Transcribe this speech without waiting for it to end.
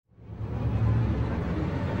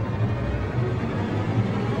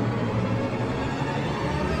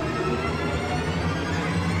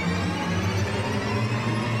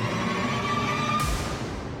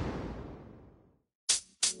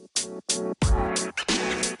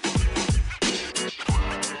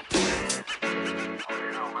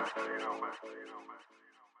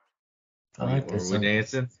Are we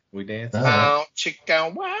dancing? We dancing?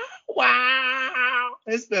 Chicken, wow, wow.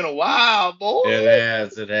 It's been a while, boy.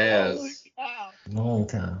 It has. Holy cow. Long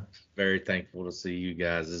time. Very thankful to see you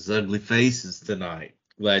guys' ugly faces tonight.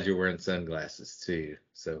 Glad you're wearing sunglasses too.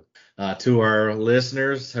 So, to our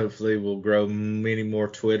listeners, hopefully we'll grow many more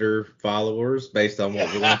Twitter followers based on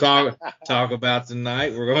what we're going to talk about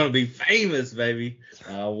tonight. We're going to be famous, baby.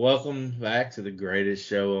 Welcome back to the greatest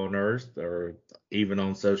show on earth, or even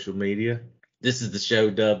on social media. This is the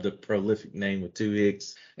show dubbed the prolific name of 2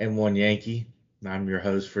 Hicks and 1 Yankee. I'm your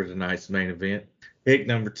host for tonight's main event. Hick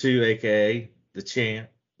number 2, a.k.a. the champ,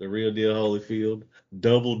 the real deal Holyfield,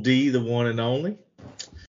 Double D, the one and only.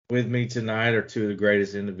 With me tonight are 2 of the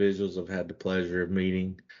greatest individuals I've had the pleasure of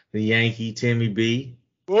meeting. The Yankee, Timmy B.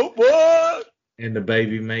 What? And the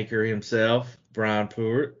baby maker himself, Brian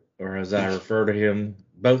Pruitt, or as I refer to him,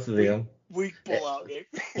 both of them. Weak pull out game.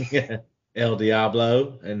 El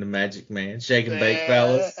Diablo and the Magic Man. Shake and bake,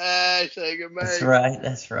 fellas. Shake and bake.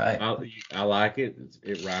 That's right. I like it.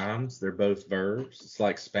 It rhymes. They're both verbs. It's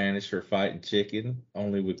like Spanish for fighting chicken,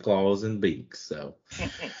 only with claws and beaks. So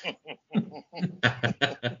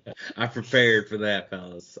I prepared for that,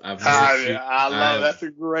 fellas. I love that's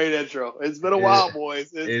a great intro. It's been a while,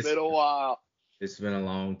 boys. It's been a while. It's been a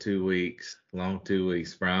long 2 weeks.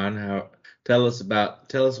 Brian, tell us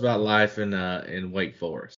about life in Wake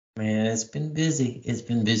Forest. Man, it's been busy.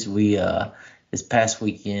 We this past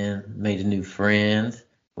weekend made a new friend.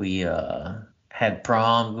 We had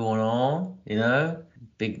prom going on,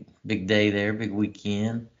 big day there, big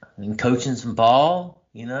weekend, and coaching some ball,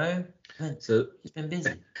 So it's been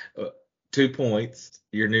busy. 2 points.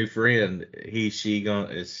 Your new friend, is she know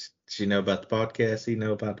about the podcast? He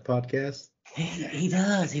know about the podcast? He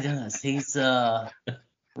does. He's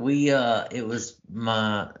it was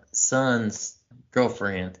my son's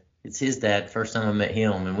girlfriend. It's his dad. First time I met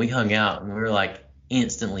him, and we hung out, and we were like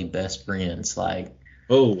instantly best friends. Like,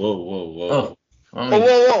 whoa. Whoa.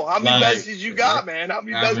 How many messages you got, man? How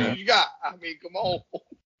many messages you got? I mean, come on.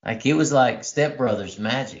 Like, it was like stepbrothers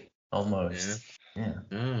magic almost. Yeah.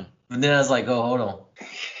 But then I was like, oh, hold on.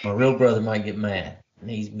 My real brother might get mad, and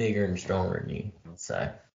he's bigger and stronger than you.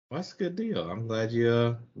 So. Well, that's a good deal. I'm glad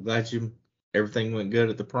you everything went good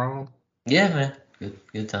at the prom. Yeah, man.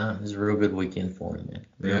 Good time. It was a real good weekend for me, man.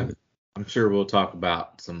 Real good. I'm sure we'll talk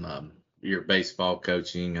about some your baseball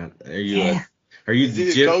coaching. Are you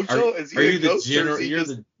the general? Is he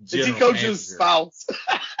coach's spouse?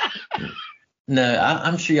 No,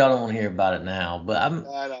 I'm sure y'all don't want to hear about it now, but I'm.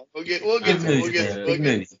 I know. We'll get to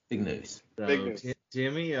it. Big news. So,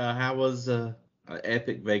 Timmy, how was an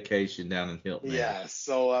epic vacation down in Hilton? Yeah,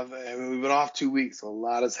 so we've been off 2 weeks, so a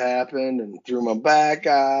lot has happened, and threw my back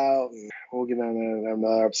out, and we'll get on that in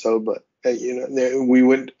another episode. But we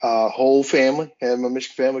went whole family. Had my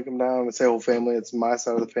Michigan family come down. I say whole family, it's my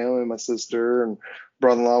side of the family, my sister and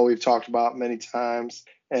brother-in-law. We've talked about many times,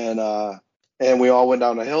 and we all went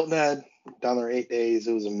down to Hilton Head. Down there 8 days.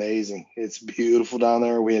 It was amazing. It's beautiful down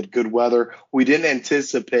there. We had good weather. We didn't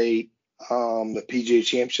anticipate the PGA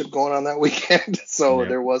Championship going on that weekend, so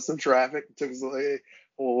there was some traffic. It took us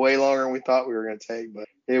way longer than we thought we were going to take, but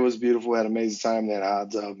it was beautiful. We had an amazing time. That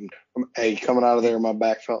odds of coming out of there, my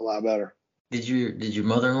back felt a lot better. Did your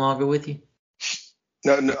mother-in-law go with you?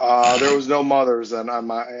 No, there was no mothers, and on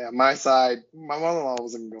my side, my mother-in-law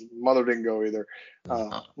wasn't. Mother didn't go either.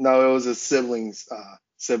 No, it was a siblings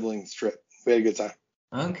trip. We had a good time.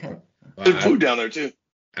 Okay. Good food down there too.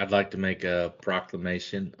 I'd like to make a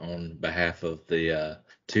proclamation on behalf of the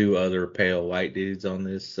 2 other pale white dudes on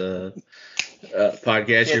this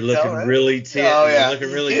podcast. You're looking really tan. Oh, yeah. You're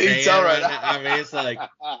looking really tan. All right. I mean, it's like.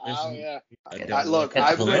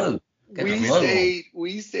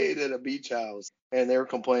 We stayed at a beach house, and they were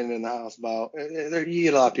complaining in the house about. You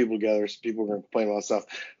get a lot of people together, so people are going to complain about stuff.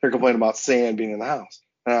 They're complaining about sand being in the house,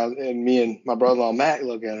 and me and my brother-in-law Matt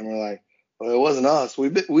look at him. We're like, well, it wasn't us.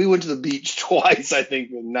 We went to the beach twice, I think,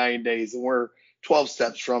 in 9 days, and we're 12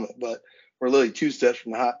 steps from it, but we're literally 2 steps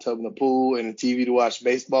from the hot tub and the pool and a TV to watch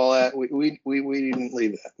baseball at. We didn't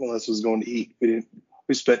leave that unless it was going to eat. We didn't.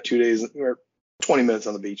 We spent 2 days or 20 minutes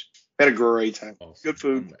on the beach. Had a great time. Awesome. Good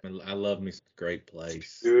food. I love me some great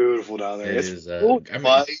place. Beautiful down there. It's cool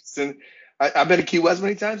place. And I've been to Key West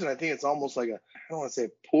many times, and I think it's almost like I don't want to say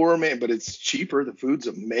a poor man, but it's cheaper. The food's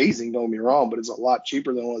amazing, don't get me wrong, but it's a lot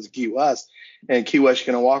cheaper than it was at Key West. And Key West,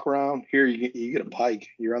 you're going to walk around. Here, you get a bike.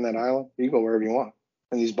 You're on that island. You can go wherever you want.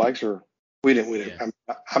 And these bikes are, we didn't. Yeah.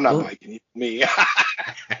 I'm not biking. Me.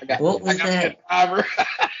 What was that?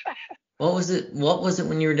 What was it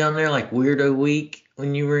when you were down there, like Weirdo Week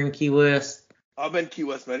when you were in Key West? I've been to Key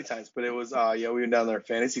Went down there at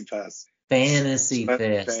Fantasy Fest. Fantasy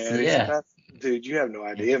Fest. Dude, you have no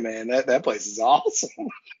idea, man. That place is awesome.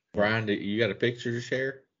 Brian, you got a picture to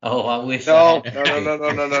share? Oh, I wish I No, had.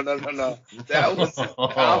 no. That was his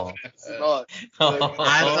confidence.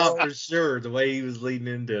 I thought for sure the way he was leading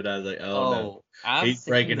into it, I was like, oh no, I've he's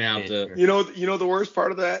seen breaking the out to. picture. You know the worst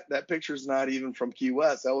part of that? That picture's not even from Key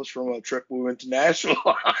West. That was from a trip we went to Nashville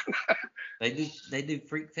on. They do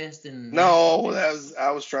Freak Fest in No,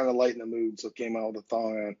 I was trying to lighten the mood, so it came out with a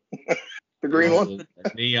thong on. The green one?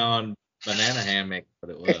 A neon banana hammock, what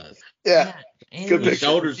it was. Yeah. And Good the picture.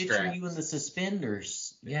 Shoulder picture straps. you in the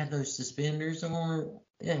suspenders. You had those suspenders on.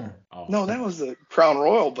 Yeah. Oh, No, that was a Crown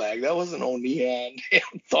Royal bag. That wasn't no neon damn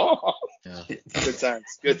thong. yeah. Good times.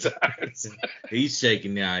 Good times. He's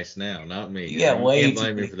shaking the ice now, not me. You got You way can't too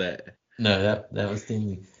blame me many- for that. No, that was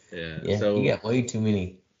Timmy. Yeah. Yeah, So you got way too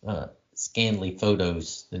many scandally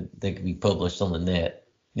photos that could be published on the net.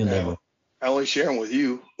 You'll Yeah. never. I only share them with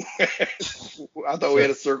you. I thought we had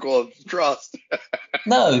a circle of trust.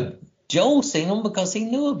 No, Joel seen them because he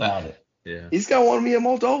knew about it. yeah. He's got one of me in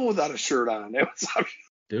Moldova without a shirt on. It was,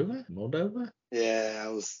 Do it? Moldova? yeah, I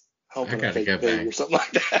was hoping I a gotta fake go pig back. or something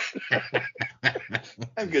like that.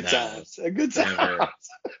 Have good No, times. Have good never. times.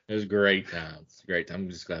 It was great times. Great. I'm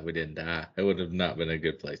just glad we didn't die. It would have not been a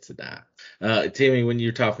good place to die. Timmy, when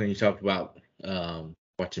you talked about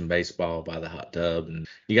watching baseball by the hot tub, and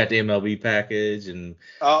you got the MLB package, and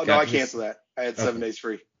Oh, no, got I to- canceled that. I had 7 days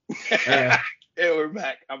free. Uh, Yeah, we're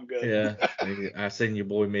back. I'm good. yeah. I seen your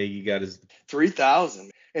boy Miggy got his 3,000.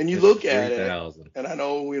 And you look at it, 3,000. and I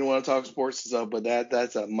know we don't want to talk sports and stuff, but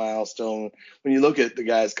that's a milestone. When you look at the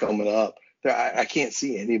guys coming up, I can't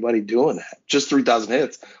see anybody doing that. Just 3,000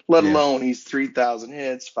 hits, let Yeah. alone he's 3,000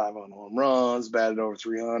 hits, 500 home runs, batted over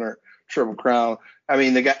 300, triple crown. I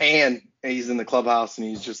mean, the guy, and he's in the clubhouse, and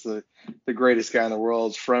he's just the greatest guy in the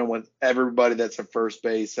world. He's friend with everybody that's at first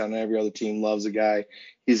base on every other team loves the guy.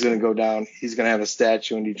 He's going to go down. He's going to have a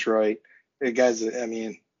statue in Detroit. The guy's, I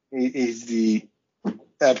mean, he's the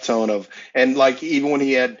epitome of, and like even when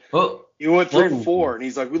he went 3-4, and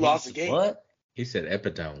he's like, we lost the game. What? He said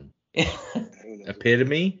epitome. Yeah,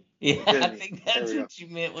 Epitome? I think There that's we what you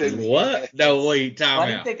meant. There With we it. go. What? No, wait, time Why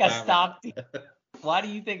do out. you think I time out. stopped him? Why do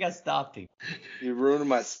you think I stopped him? You ruined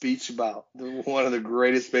my speech about one of the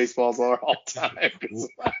greatest baseballs of all time.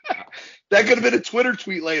 That could have been a Twitter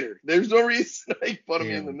tweet later. There's no reason to make fun of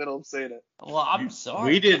me in the middle of saying it. Well, I'm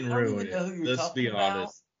sorry. We didn't I don't ruin even know who it. you're Let's talking be about.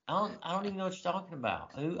 honest. I don't even know what you're talking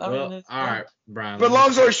about. I don't Well, know. all right, Brian. But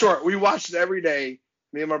long story short, we watched it every day.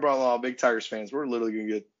 Me and my brother-in-law, big Tigers fans. We're literally going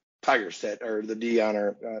to get Tigers set or the D on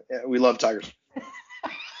our. We love Tigers.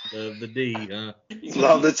 The D, huh?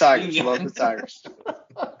 Love the Tigers. Love the Tigers.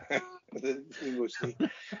 The English D.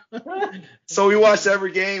 So we watched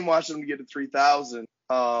every game, watched them get to 3,000.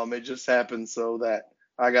 It just happened so that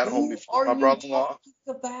I got home before my brother-in-law.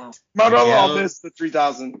 About? My brother-in-law Miguel- missed the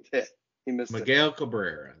 3,000 hit. He missed it. Miguel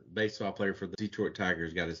Cabrera, baseball player for the Detroit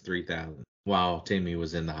Tigers, got his 3,000 while Timmy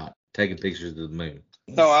was in the hot taking pictures of the moon.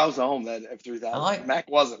 No, I was home that at 3,000. I like- Mac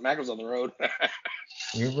wasn't. Mac was on the road.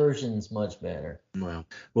 Your version's much better.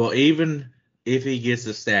 Well, even if he gets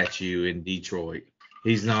a statue in Detroit,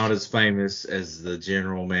 he's not as famous as the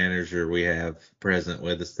general manager we have present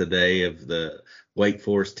with us today of the Wake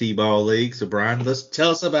Forest T-Ball League. So, Brian, let's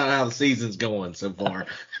tell us about how the season's going so far.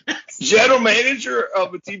 General manager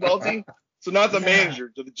of a T-ball team. So not the Yeah. manager,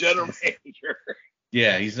 to the general manager.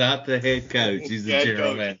 Yeah, he's not the head coach. He's the Head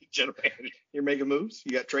general coach, manager. General manager. You're making moves.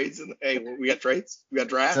 You got trades in. Hey, we got trades. We got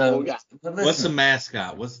draft. So, What we got? but What's the listen,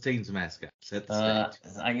 mascot? What's the team's mascot? Set the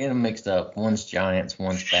stage. I get them mixed up. One's Giants,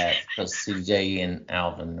 one's Bats, because CJ and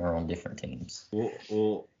Alvin are on different teams.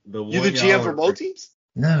 Well, the You one the GM y'all for are- both teams?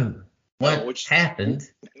 No. What which- happened?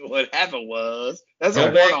 What happened was that's Go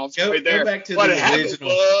a back- one-off go- right go there. back to what the happened original-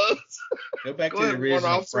 was. Go back Go to the ahead, one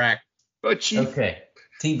original officer. practice. But Chief, Okay.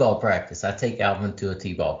 T-ball practice. I take Alvin to a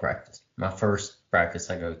T-ball practice. My first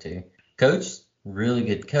practice I go to. Coach, really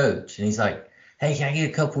good coach. And he's like, hey, can I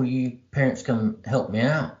get a couple of you parents come help me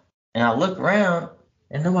out? And I look around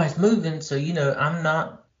and nobody's moving. So, I'm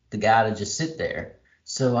not the guy to just sit there.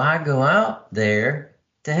 So I go out there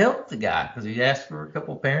to help the guy because he asked for a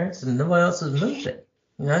couple of parents and nobody else is moving.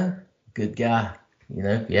 Good guy.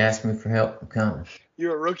 If you ask me for help, I'm coming.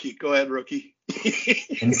 you're a rookie. Go ahead, rookie.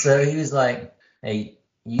 And so he was like, hey,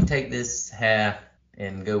 you take this half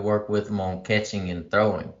and go work with them on catching and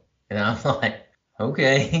throwing. And I'm like,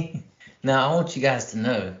 okay. Now, I want you guys to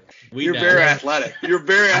know. You're know. very athletic. You're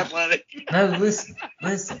very athletic. No, listen.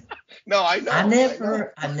 No, I know. I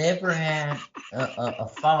know. never had a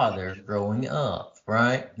father growing up,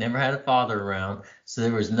 right? Never had a father around. So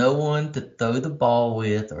there was no one to throw the ball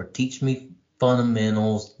with or teach me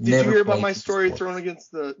fundamentals. Did Never you hear about played my the story sport. thrown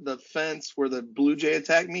against the fence where the blue jay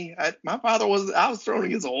attacked me? My father was I was thrown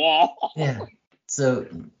against a wall. Yeah. So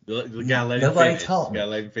You gotta let him nobody finish. taught me.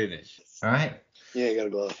 Gotta let him finish. All right. Yeah, you got a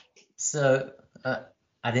glove. So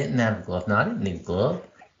I didn't have a glove. No, I didn't need a glove.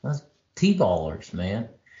 I was T-ballers, man.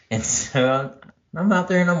 And so I'm out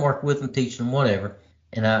there and I'm working with them, teaching them whatever.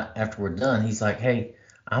 And after we're done, he's like, "Hey,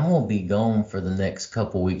 I'm gonna be gone for the next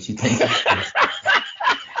couple weeks. You think I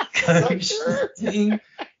can coach the team?"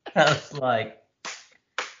 I was like,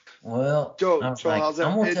 "Well," Joe, I was like, how's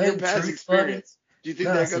 "I'm that gonna in tell your you the past truth, buddy." experience? Do you think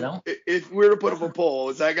No, I that said, guy, if we were to put up a poll,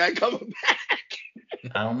 is that guy coming back?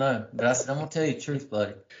 I don't know, but I said, "I'm gonna tell you the truth,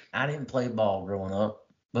 buddy. I didn't play ball growing up,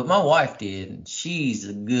 but my wife did, and she's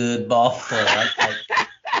a good ball player." I was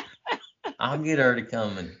like, "I'll get her to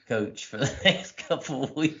come and coach for the next couple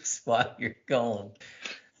of weeks while you're gone."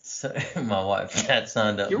 So my wife got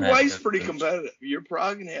signed up. Your and had to wife's go pretty coach. competitive. You're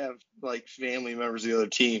probably gonna have like family members of the other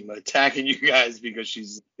team attacking you guys because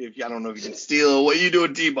she's. If I don't know if you can steal what you do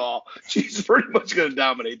in t-ball, she's pretty much gonna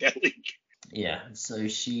dominate that league. Yeah, so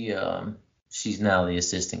she's now the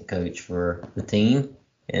assistant coach for the team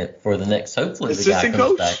and for the next. Hopefully the guy Assistant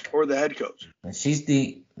comes coach back. or the head coach And she's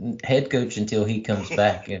the head coach until he comes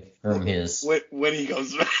back from his. when he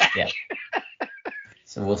comes back. Yeah.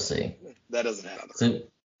 So we'll see. That doesn't happen. So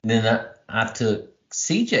then I took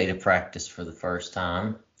CJ to practice for the first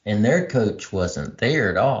time, and their coach wasn't there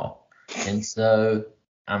at all. And so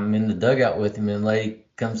I'm in the dugout with him, and the lady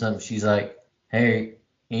comes up and she's like, "Hey,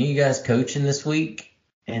 are you guys coaching this week?"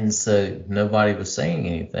 And so nobody was saying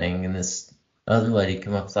anything. And this other lady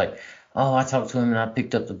come up and was like, "Oh, I talked to him and I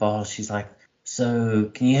picked up the ball." She's like, "So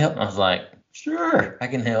can you help?" I was like, "Sure, I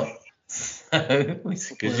can help." So we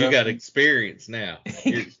split Because you up got and experience now.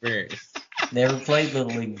 You're experienced. never played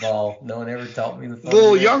little league ball. No one ever taught me the A little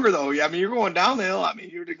fundamentals. younger though. I mean, you're going downhill. I mean,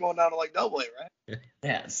 you're going down to like double A, right?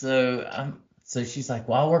 Yeah, so she's like,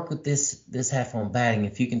 "Well, I'll work with this half on batting.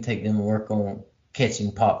 If you can take them and work on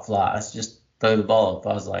catching pop flies, just throw the ball up."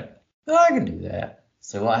 I was like, "Oh, I can do that."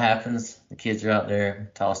 So what happens? The kids are out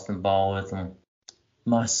there tossing the ball with them.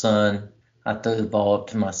 My son, I throw the ball up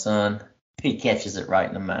to my son. He catches it right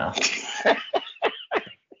in the mouth.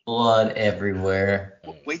 Blood everywhere.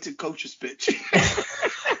 Wait till coach's pitch.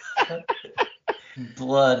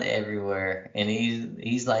 Blood everywhere. And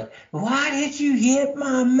he's like, "Why did you hit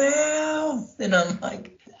my mouth?" And I'm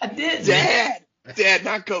like, "I didn't." Dad,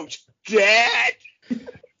 not coach. Dad. You're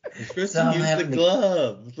supposed So to I'm use the having to-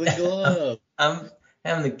 glove. The glove. I'm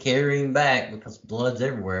having to carry him back because blood's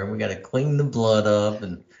everywhere. We got to clean the blood up,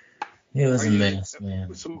 and it was a mess,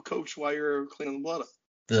 man. So coach, while you're cleaning the blood up,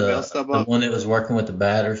 somebody else step The up. one that was working with the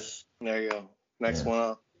batters. There you go. Next Yeah. one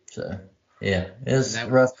up. So yeah, it was And a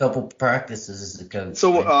that- rough couple practices as a coach.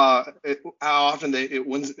 So man. how often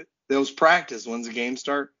when's those practice? When's the game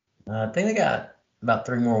start? I think they got about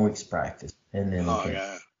 3 more weeks of practice, and then Oh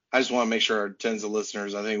yeah. I just want to make sure our tens of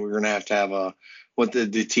listeners. I think we're gonna have what the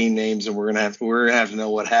team names, and we're gonna have to know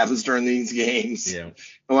what happens during these games. Yeah.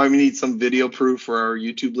 We need some video proof for our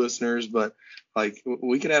YouTube listeners, but like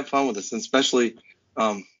we could have fun with this, and especially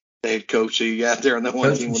the head coach that you got there on that one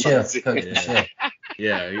Coach team. Michelle, With Coach Yeah. Michelle.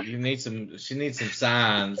 Yeah, you need some. She needs some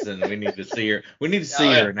signs, and we need to see her. We need to Oh, see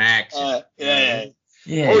yeah. her in action. Yeah.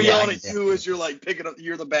 Yeah, Or yeah, yelling I at can you as you're like picking up.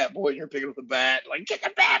 You're the bat boy, and you're picking up the bat, like kick a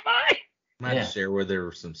bat boy. Might Yeah. share where there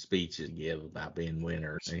were some speeches to give about being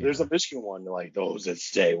winners. There's a Michigan one like those that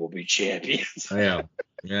stay will be champions. Yeah,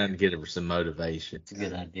 and get her some motivation. It's a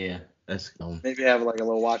good idea. That's cool. Maybe have like a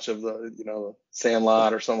little watch of the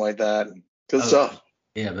Sandlot or something like that. Good Oh, stuff.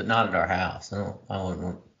 Yeah, but not at our house. I wouldn't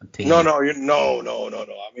want a team. No.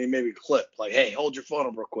 I mean, maybe a clip like, hey, hold your phone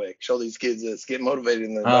up real quick. Show these kids this. Get motivated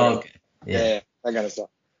in the Oh, okay. Yeah. that kind of stuff.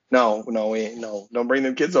 No, we ain't. No, don't bring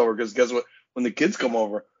them kids over because guess what? When the kids come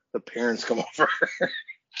over, the parents come over.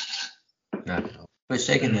 No. But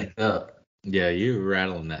shaking that cup. Yeah, you were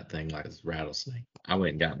rattling that thing like it's a rattlesnake. I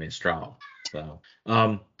went and got me a straw.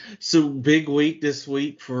 So big week this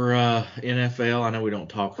week for NFL. I know we don't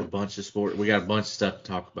talk a bunch of sport. We got a bunch of stuff to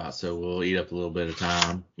talk about, so we'll eat up a little bit of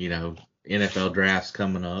time. NFL drafts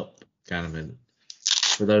coming up.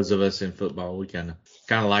 For those of us in football, we kind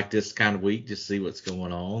of like this kind of week, just see what's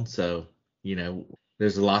going on. So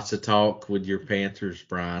there's lots of talk with your Panthers,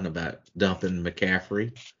 Brian, about dumping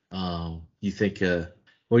McCaffrey.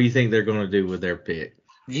 What do you think they're going to do with their pick?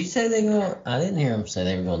 Did you say I didn't hear them say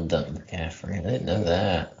they were going to dump McCaffrey. I didn't know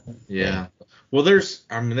that. Yeah. Well, there's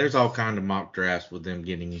all kind of mock drafts with them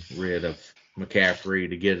getting rid of McCaffrey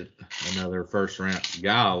to get another first round.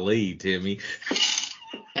 Golly, Timmy.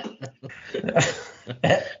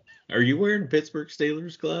 Are you wearing Pittsburgh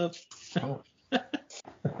Steelers glove? Oh.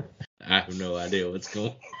 have no idea what's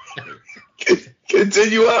going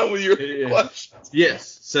Continue on with your on. questions.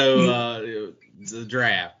 Yes. So the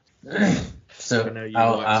draft. So I know you I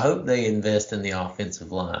watched. hope they invest in the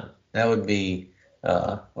offensive line. That would be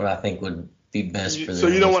what I think would be best for So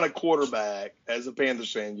you them. don't want a quarterback as a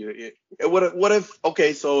Panthers fan. What if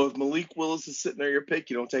okay? So if Malik Willis is sitting there, your pick,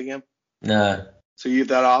 you don't take him. No. So you get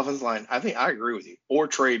that offensive line. I think I agree with you. Or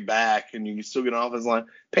trade back and you can still get an offensive line.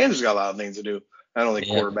 Panthers got a lot of things to do. I don't think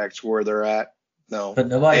Yeah. quarterbacks where they're at. No. But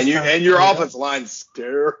nobody's And your offensive line's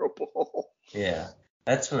terrible. Yeah,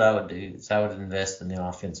 that's what I would do. Is I would invest in the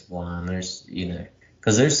offensive line. There's,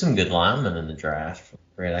 because there's some good linemen in the draft.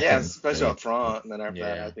 Right? Yeah, especially up front. And then after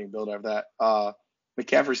that, I think build after that.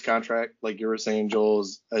 McCaffrey's contract, like you were saying,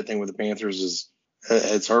 Joel's, I think with the Panthers is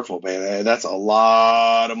it's hurtful, man. That's a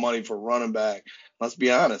lot of money for running back. Let's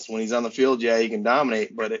be honest. When he's on the field, yeah, he can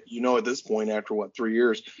dominate. But at this point, after 3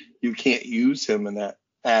 years, you can't use him in that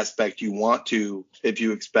aspect you want to if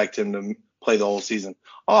you expect him to play the whole season.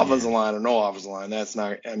 Offensive line or no offensive line, that's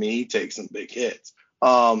not. I mean, he takes some big hits.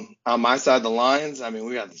 On my side, the Lions. I mean,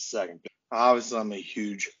 we got the second pick. Obviously, I'm a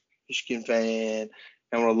huge Michigan fan.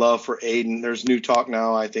 And would love for Aiden. There's new talk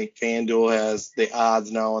now. I think FanDuel has the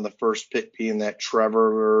odds now on the first pick being that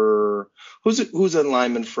Trevor. Who's a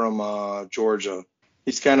lineman from Georgia?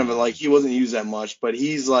 He's kind of like he wasn't used that much, but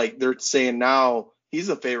he's like they're saying now he's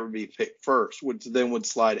a favorite to be picked first, which then would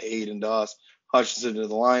slide Aiden to us. Hutchinson to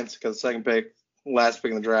the Lions because the second pick, last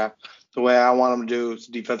pick in the draft. The way I want him to do is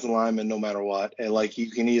defensive lineman no matter what. And like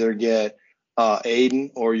you can either get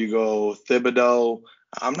Aiden or you go Thibodeau.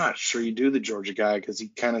 I'm not sure you do the Georgia guy because he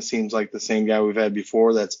kind of seems like the same guy we've had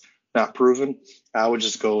before that's not proven. I would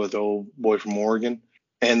just go with the old boy from Oregon.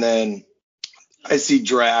 And then I see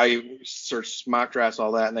I search mock drafts,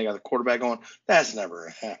 all that, and they got the quarterback going. That's never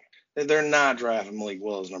happening. They're not drafting Malik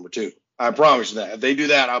Willis number 2. I promise you that. If they do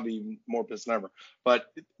that, I'll be more pissed than ever. But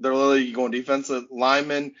they're literally going defensive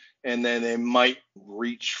lineman, and then they might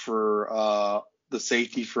reach for the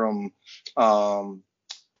safety from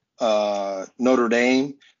Notre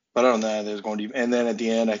Dame, but other than that, there's going to. And then at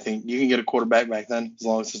the end, I think you can get a quarterback back then, as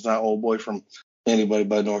long as it's not old boy from anybody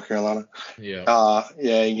but North Carolina. Yeah. You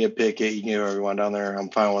can get Pickett, you can get everyone down there. I'm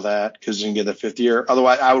fine with that because you can get the 5th year.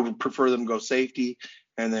 Otherwise, I would prefer them go safety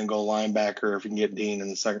and then go linebacker if you can get Dean in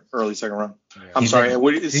the early second round. Yeah. I'm sorry,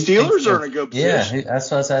 Steelers are in a good position. Yeah,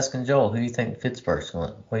 that's what I was asking Joel. Who do you think Pittsburgh's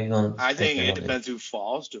going? What are you going? I think it depends who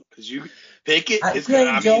falls to because you Pickett is good.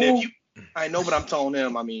 I mean, if you. I know, but I'm telling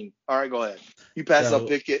him. I mean, all right, go ahead. You pass up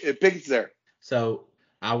Pickett. If Pickett's there. So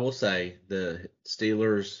I will say the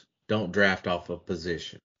Steelers don't draft off a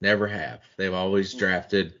position. Never have. They've always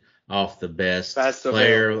drafted off the best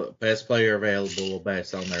player available,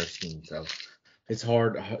 best on their team. So it's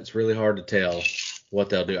hard. It's really hard to tell what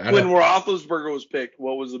they'll do. When Roethlisberger was picked,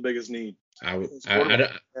 what was the biggest need? But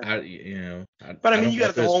I mean, you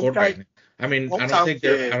got the home guy. I mean, I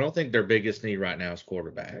don't think their biggest need right now is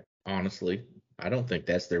quarterback. Honestly, I don't think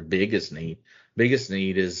that's their biggest need. Biggest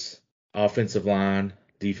need is offensive line,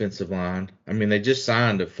 defensive line. I mean, they just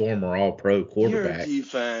signed a former All-Pro quarterback. Your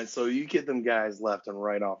defense, so you get them guys left and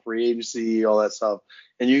right off free agency, all that stuff,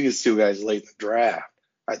 and you can steal guys late in the draft.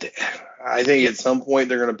 I think at some point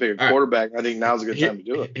they're going to pick a quarterback. I think now's a good time to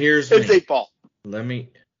do it. If they fall.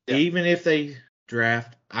 Even if they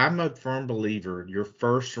draft, I'm a firm believer, your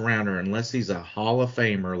first rounder, unless he's a Hall of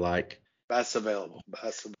Famer like best available.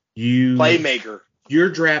 Playmaker. You're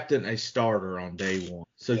drafting a starter on day one.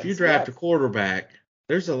 So if you draft a quarterback,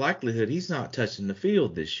 there's a likelihood he's not touching the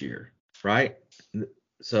field this year, right?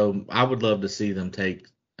 So I would love to see them take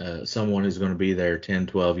someone who's going to be there 10,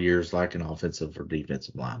 12 years, like an offensive or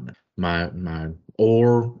defensive lineman,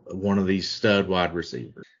 or one of these stud wide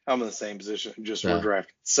receivers. I'm in the same position. We're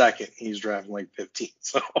drafting second. He's drafting like 15.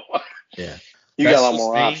 So yeah. You got a lot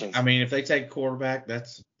more options. I mean, if they take a quarterback,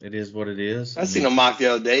 it is what it is. I seen a mock the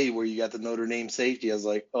other day where you got the Notre Dame safety. I was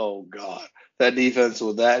like, oh God, that defense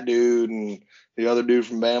with that dude and the other dude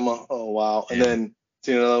from Bama. Oh wow. Yeah. And then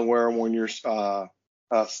seen another where when you're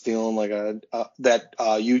stealing like that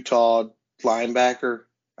Utah linebacker.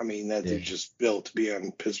 I mean, that dude's just built to be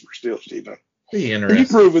on Pittsburgh Steelers defense. Be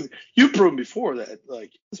interesting. You proved before that.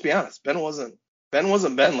 Like, let's be honest, Ben wasn't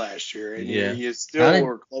Ben last year, and you still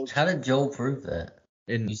were close. How did Joel prove that?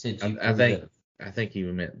 And you said I think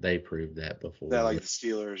you meant they proved that before. That like the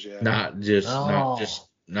Steelers, yeah. Not just.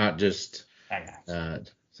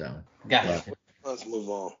 So. Got it. Let's move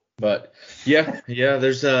on. But yeah,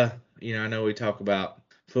 there's I know we talk about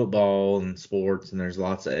football and sports, and there's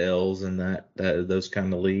lots of L's in that those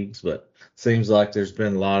kind of leagues, but seems like there's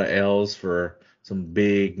been a lot of L's for some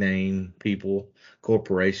big name people,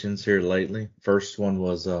 corporations here lately. First one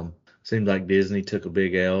was seemed like Disney took a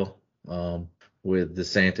big L with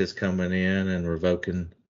DeSantis coming in and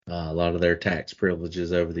revoking a lot of their tax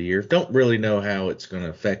privileges over the years. Don't really know how it's going to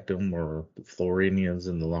affect them or the Floridians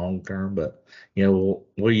in the long term, but what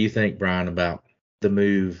do you think, Brian, about the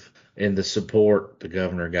move and the support the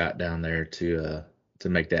governor got down there to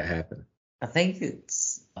make that happen? I think it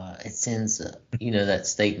sends that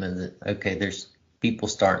statement that okay, there's people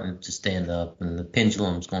starting to stand up and the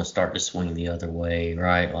pendulum's going to start to swing the other way,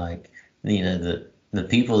 right? Like the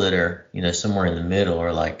people that are somewhere in the middle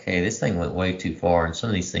are like, hey, this thing went way too far, and some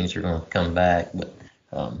of these things are going to come back. But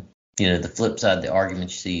the flip side of the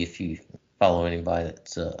argument you see if you follow anybody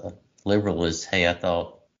that's liberal is, hey, I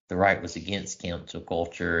thought the right was against cancel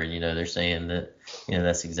culture, and they're saying that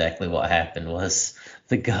that's exactly what happened was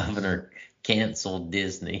the governor canceled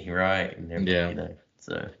Disney, right? And Yeah.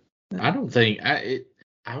 So I don't think I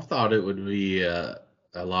thought it would be a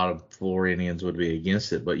lot of Floridians would be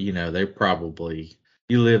against it, but they probably,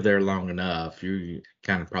 you live there long enough, you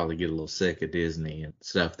kind of probably get a little sick of Disney and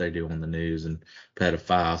stuff they do on the news and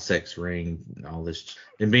pedophile, sex ring, and all this,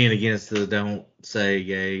 and being against the don't say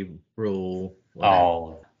gay rule.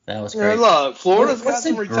 Oh, that was Yeah, great. look, Florida's got What's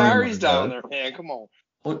some a retirees groomer, down though? there, man. Come on.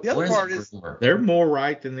 What The other is part a is groomer? They're more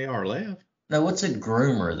right than they are left. No, what's a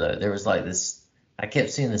groomer though? There was like this. I kept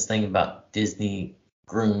seeing this thing about Disney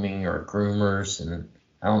grooming or groomers, and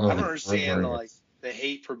I don't know I what don't a understand groomer is. the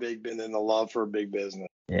hate for big business and the love for big business.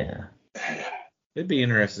 Yeah. It'd be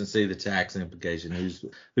interesting to see the tax implication.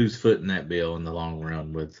 Who's footing that bill in the long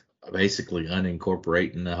run with basically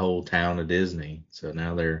unincorporating the whole town of Disney. So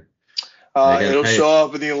now they gotta It'll pay. show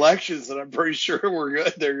up in the elections, and I'm pretty sure we're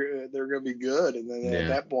good. They're going to be good. And then at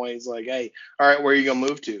that point, it's like, hey, all right, where are you going to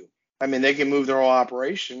move to? I mean, they can move their whole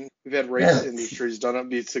operation. We've had race industries done up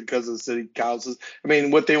because of the city councils. I mean,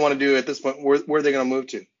 what they want to do at this point, where are they going to move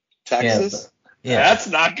to? Texas? Yeah. That's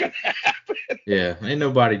not going to happen. Yeah, ain't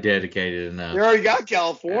nobody dedicated enough. You already got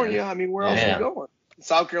California. I mean, where else are Yeah. you going?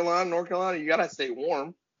 South Carolina, North Carolina, you got to stay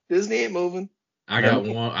warm. Disney ain't moving.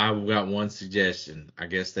 I've got one suggestion. I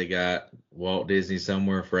guess they got Walt Disney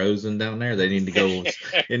somewhere frozen down there. They need to go.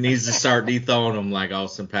 It needs to start de-thawing them like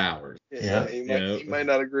Austin Powers. Yeah, he might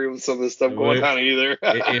not agree with some of this stuff going on either.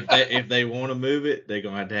 if they want to move it, they're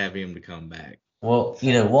gonna have to have him to come back. Well,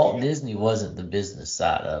 Walt Disney wasn't the business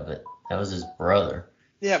side of it. That was his brother.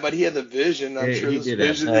 Yeah, but he had the vision. I'm sure this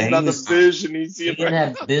vision is not the vision he's He seeing. didn't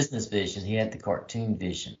have the business vision. He had the cartoon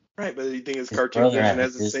vision. Right, but you think his His cartoon brother vision had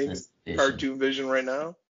has the the same business vision. cartoon vision right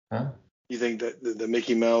now? Huh? You think that the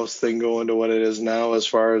Mickey Mouse thing going to what it is now as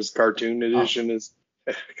far as cartoon edition is?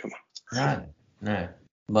 Come on. No.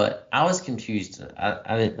 But I was confused.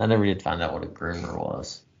 I never did find out what a groomer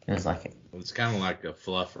was. It was like It's kind of like a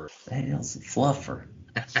fluffer. the hell's a fluffer?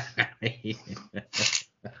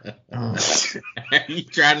 Are you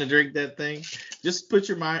trying to drink that thing? Just put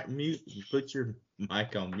your mic on mute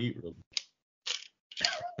real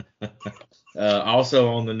quick.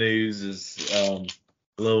 Also on the news is a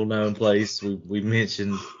little known place we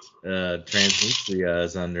mentioned Transnistria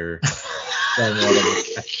is under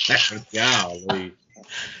somewhat of golly.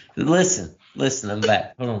 Listen, I'm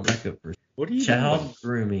back. Hold on, back up for a second. What are you Child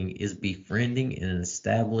grooming is befriending and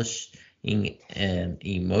establishing an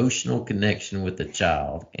emotional connection with the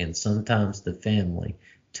child and sometimes the family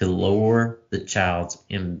to lower the child's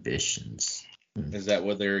ambitions. Is that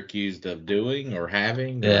what they're accused of doing or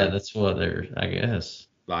having? Yeah, that's what they're, I guess.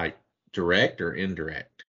 Like direct or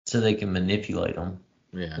indirect? So they can manipulate them.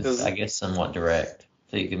 Yeah. It's, I guess somewhat direct.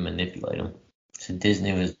 So you can manipulate them. So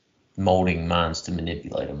Disney was molding minds to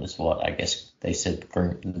manipulate them is what I guess they said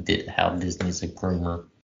how Disney's a groomer.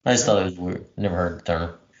 I just thought it was weird. Never heard the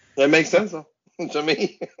term. That makes sense though to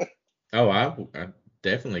me. Oh, I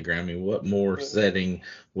definitely agree. I mean, what more setting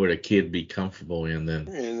would a kid be comfortable in than?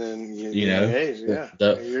 And then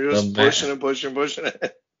you're just pushing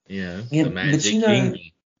it. Yeah, the Magic Kingdom.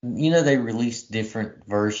 They released different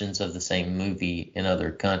versions of the same movie in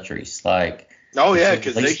other countries. Like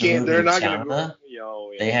because they can't. They're not going to go.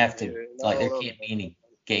 They have to there can't be any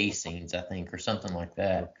gay scenes, I think, or something like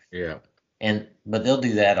that. Yeah. But they'll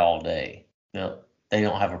do that all day. They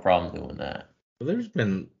don't have a problem doing that. Well, there's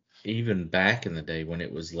been even back in the day when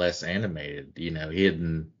it was less animated,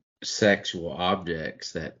 hidden sexual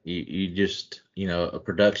objects that you just, a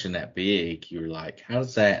production that big, you're like, how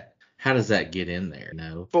does that get in there?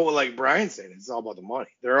 But like Brian said, it's all about the money.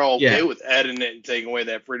 They're all okay with editing it and taking away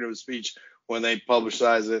that freedom of speech when they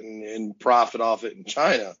publicize it and profit off it in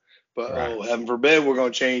China. But heaven forbid we're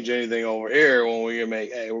going to change anything over here when we're going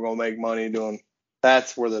to make money doing.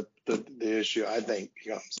 That's where the issue I think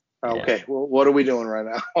becomes. Okay, well, what are we doing right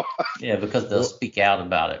now? Yeah, because they'll speak out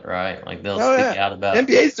about it, right? Like they'll Oh speak yeah, out about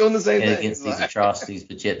NBA's doing the same and thing. against these atrocities,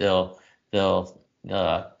 but yet they'll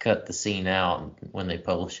cut the scene out when they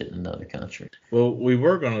publish it in another country. Well, we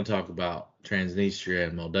were going to talk about Transnistria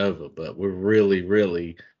and Moldova, but we're really,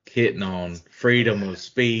 really hitting on freedom of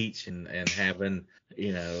speech and having,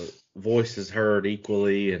 voices heard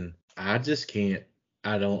equally. And I just can't,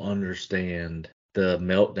 I don't understand the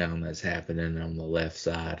meltdown that's happening on the left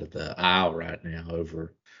side of the aisle right now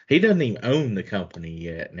over. He doesn't even own the company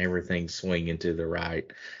yet, and everything's swinging to the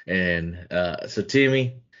right. And so,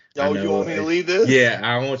 Timmy, I Oh, you know, want me to lead this? yeah,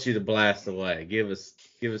 I want you to blast away. Give us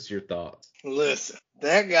your thoughts. Listen,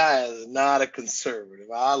 that guy is not a conservative.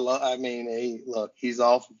 Look, he's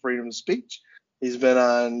all for freedom of speech. He's been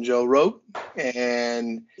on Joe Rogan,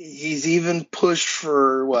 and he's even pushed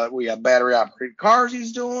for we got battery operated cars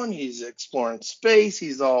he's doing. He's exploring space.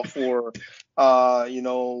 He's all for,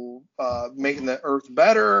 making the earth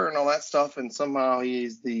better and all that stuff. And somehow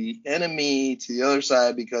he's the enemy to the other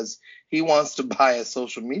side because he wants to buy a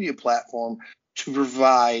social media platform to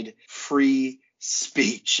provide free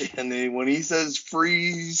speech. And then when he says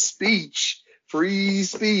free speech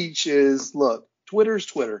is, look, Twitter's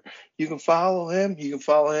Twitter. You can follow him, you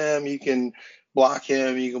can block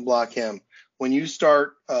him. When you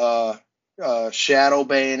start shadow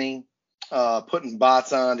banning, putting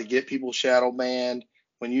bots on to get people shadow banned,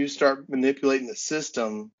 when you start manipulating the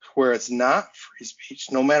system where it's not free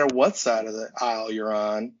speech, no matter what side of the aisle you're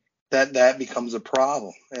on, that becomes a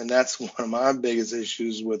problem. And that's one of my biggest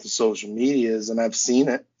issues with the social medias, and I've seen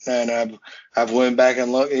it, and I've went back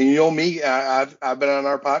and looked, and you know me, I've been on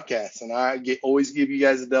our podcast, and I always give you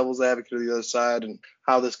guys the devil's advocate of the other side and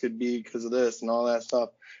how this could be because of this and all that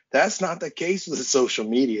stuff. That's not the case with the social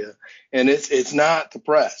media, and it's not the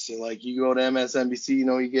press. Like, you go to MSNBC, you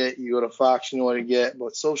know what you get. You go to Fox, you know what you get.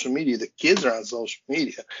 But social media, the kids are on social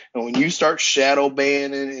media, and when you start shadow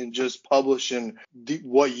banning and just publishing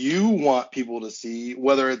what you want people to see,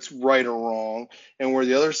 whether it's right or wrong, and where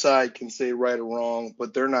the other side can say right or wrong,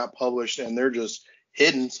 but they're not published and they're just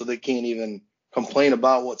hidden, so they can't even complain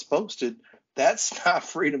about what's posted. That's not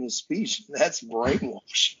freedom of speech. That's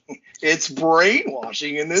brainwashing. It's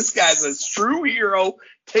brainwashing. And this guy's a true hero,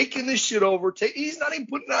 taking this shit over. He's not even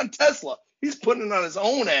putting it on Tesla. He's putting it on his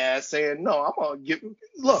own ass, saying, "No, I'm gonna give."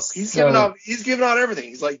 Look, he's giving out everything.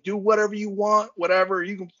 He's like, "Do whatever you want, whatever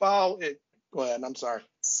you can follow it." Go ahead. I'm sorry.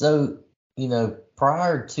 So,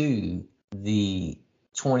 prior to the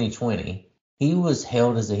 2020, he was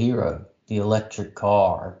hailed as a hero. The electric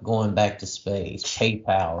car, going back to space,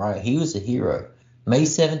 PayPal, right? He was a hero. May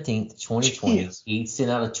 17th, 2020, he sent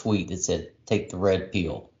out a tweet that said, "Take the red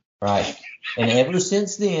pill," right? And ever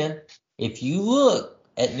since then, if you look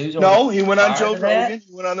at news articles. No, he went on Joe Rogan.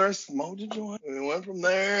 He went on there and smoked a joint. And he went from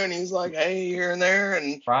there, and he's like, "Hey, here and there."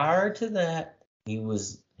 And prior to that, he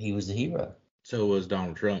was a hero. So was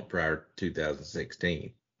Donald Trump prior to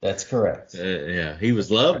 2016. That's correct. Yeah, he was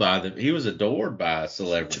loved he was adored by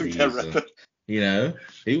celebrities.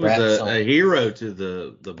 He was a hero to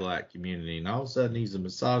the black community, and all of a sudden he's a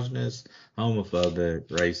misogynist, homophobic,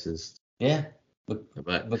 racist. Yeah.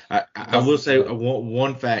 But I will say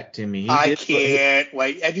one fact, Timmy. I can't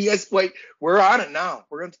wait. Have you guys wait? We're on it now.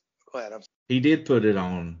 We're going to go ahead. He did put it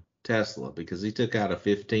on Tesla because he took out a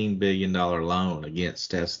 $15 billion loan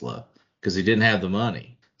against Tesla because he didn't have the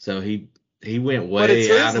money. So he went way out of his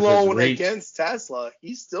reach. But it's his loan against Tesla.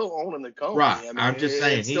 He's still owning the company. Right. I'm just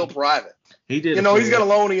saying. It's still private. He did. He's got a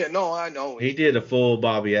loan again. No, I know. He did a full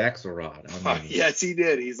Bobby Axelrod. Yes, he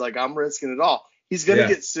did. He's like, I'm risking it all. He's going to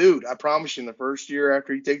get sued. I promise you, in the first year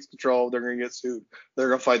after he takes control, they're going to get sued. They're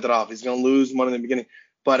going to fight that off. He's going to lose money in the beginning.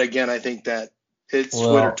 But again, I think that it's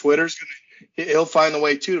Twitter. Twitter's going to – he'll find the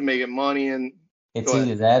way, too, to make it money. And it's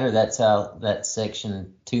either that or that's how that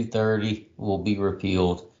Section 230 will be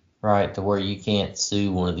repealed, right, to where you can't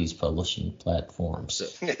sue one of these publishing platforms.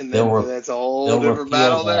 And that's a whole different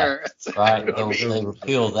battle there. Right? They'll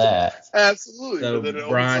repeal that. Absolutely. So, but then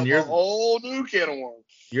Brian, you're a whole new can of worms.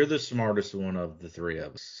 You're the smartest one of the three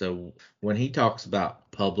of us. So when he talks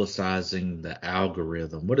about publicizing the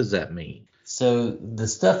algorithm, what does that mean? So the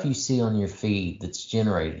stuff you see on your feed that's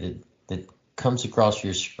generated, that comes across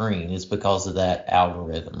your screen, is because of that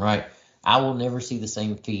algorithm, right? I will never see the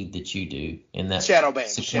same feed that you do in that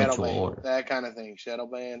sequential order. That kind of thing. Shadow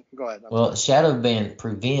ban. Go ahead. Shadow ban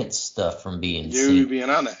prevents stuff from being seen. Being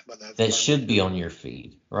on that, but that should be on your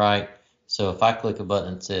feed, right? So if I click a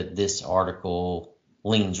button that said this article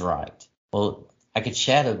leans right, well, I could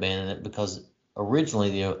shadow ban it because originally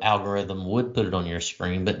the algorithm would put it on your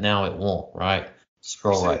screen, but now it won't, right?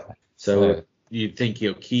 Scroll right back. So you think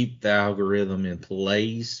he'll keep the algorithm in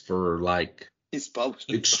place for like He's supposed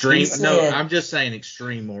to. extreme? He No, said- I'm just saying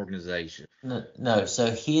extreme organization. No.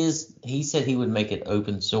 So he said he would make it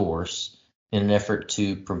open source in an effort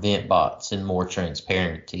to prevent bots and more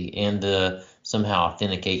transparency and to somehow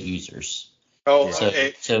authenticate users. Oh, So,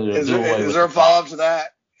 okay. so it'll Is do away there with a the follow-up to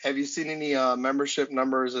that? Have you seen any membership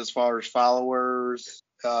numbers as far as followers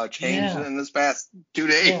change Yeah. in this past 2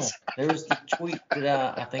 Yeah, days? there was the tweet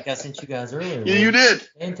that I think I sent you guys earlier. Yeah, you did.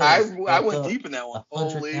 I Fantastic. went deep in that one.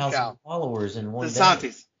 Holy 100,000 cow. followers in one day.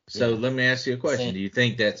 DeSantis. So Yeah. let me ask you a question. Same. Do you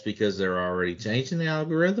think that's because they're already changing the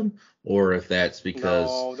algorithm, or if that's because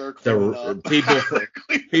No, they're cleaning up.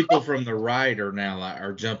 people from the right are now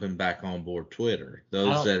are jumping back on board Twitter?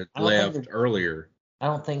 Those that I don't think left earlier. I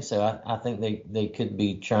don't think so. I think they could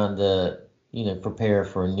be trying to, prepare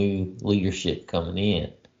for a new leadership coming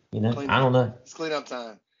in. I don't know. It's cleanup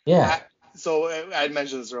time. Yeah. So I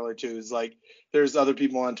mentioned this earlier too. Is like there's other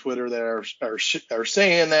people on Twitter that are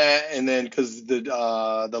saying that, and then because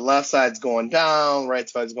the left side's going down, right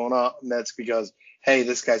side's going up, and that's because hey,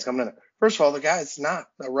 this guy's coming in. First of all, the guy's not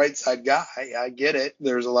a right side guy. I get it.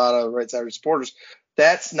 There's a lot of right side supporters.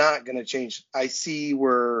 That's not going to change. I see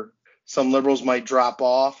where some liberals might drop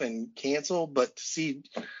off and cancel, but to see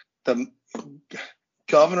the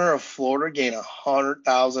governor of Florida gain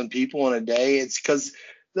 100,000 people in a day, it's because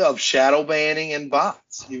of shadow banning and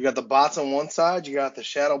bots. You've got the bots on one side, you got the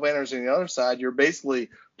shadow banners on the other side. You're basically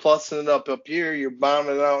plussing it up here, you're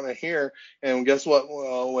bombing it out in here, and guess what?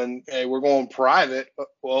 Well, when we're going private,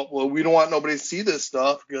 well, we don't want nobody to see this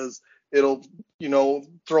stuff because it'll,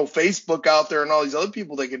 throw Facebook out there and all these other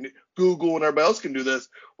people that can Google and everybody else can do this.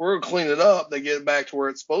 We're gonna clean it up. They get it back to where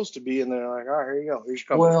it's supposed to be, and they're like, all right, here you go. Here's your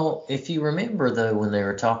company. Well, if you remember though, when they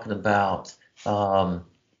were talking about,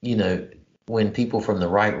 when people from the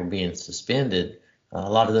right were being suspended, a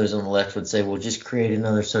lot of those on the left would say, well, just create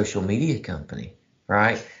another social media company,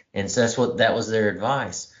 right? And so that was their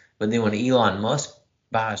advice. But then when Elon Musk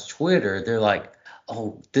buys Twitter, they're like,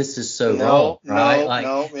 oh, this is so wrong,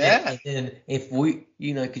 right? Yeah. And then if we,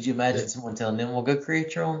 could you imagine someone telling them, well, go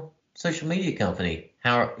create your own social media company?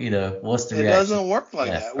 How, what's the reaction? It doesn't work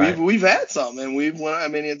like that. Right. We've had some, and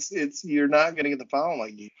it's you're not going to get the following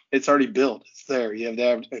like you. It's already built. It's there. You have to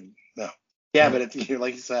have no. Yeah, but it's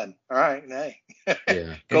like you said. All right, hey.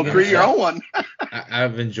 Yeah. Go create your own one.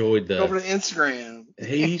 I've enjoyed Go over to Instagram.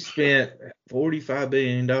 He spent $45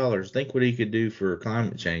 billion. Think what he could do for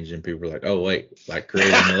climate change. And people are like, oh, wait, like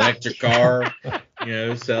create an electric car,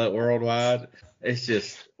 sell it worldwide. It's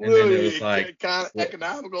just, and then it was like kind of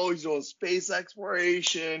economical. He's doing space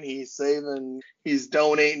exploration. He's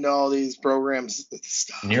donating to all these programs.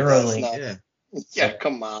 Stuff. Neuralink. Yeah,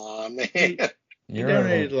 come on, man. He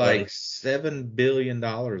donated like $7 billion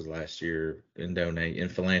last year in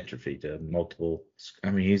philanthropy to multiple. I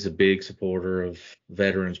mean, he's a big supporter of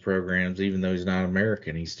veterans programs, even though he's not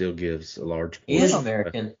American. He still gives a large portion. He is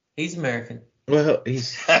American. He's American. Well,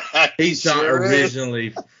 he's not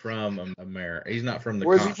originally from America. He's not from the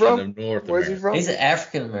continent of North America. Where's he from? He's an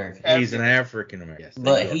African American. He's an African American.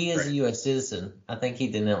 But he is a U.S. citizen. I think he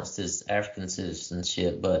denounced his African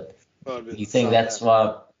citizenship. But you think that's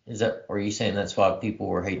why? Are you saying that's why people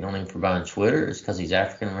were hating on him for buying Twitter? Is because he's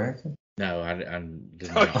African American? No, I didn't.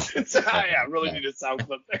 I really need a sound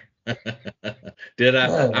clip there. Did I?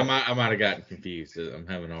 No. I might have gotten confused. I'm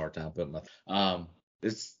having a hard time putting my.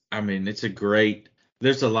 It's a great.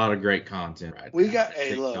 There's a lot of great content right We now got on a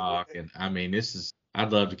TikTok, look. and I mean, this is.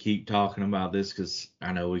 I'd love to keep talking about this because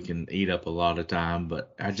I know we can eat up a lot of time,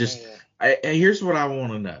 but here's what I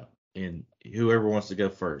want to know. And whoever wants to go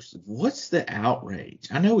first, what's the outrage?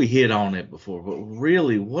 I know we hit on it before, but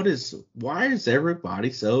really, why is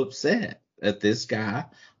everybody so upset that this guy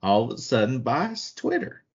all of a sudden buys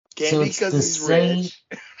Twitter? Can't be because he's rich.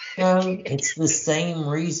 No, it's the same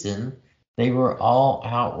reason they were all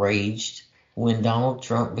outraged when Donald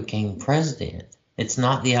Trump became president. It's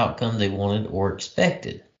not the outcome they wanted or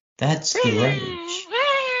expected. That's the rage.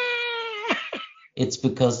 It's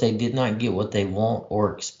because they did not get what they want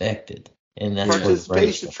or expeced. And that's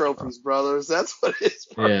participation trophies, brothers. That's what it is.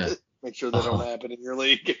 Yeah. Make sure they don't happen in your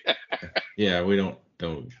league. Yeah, we don't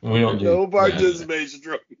do no participation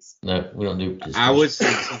trophies. No, we don't do participation. I would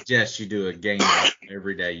suggest you do a game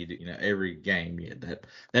every day. You do, every game. Yeah,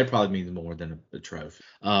 that probably means more than a trophy.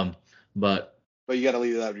 But you got to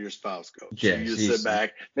leave it up to your spouse, coach. Yeah, you just sit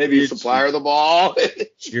back. Maybe you supply her the ball.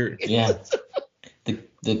 Yeah.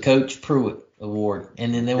 The Coach Pruitt Award,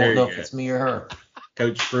 and then they won't know if it's me or her.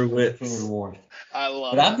 Coach Pruitt Award. I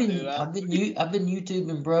love it. But I've been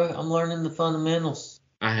YouTubing, bro. I'm learning the fundamentals.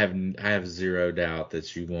 I have zero doubt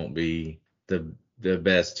that you won't be the the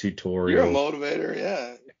best You're a tutorial motivator,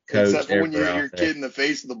 yeah. coach Except for when you ever hit out your there. kid in the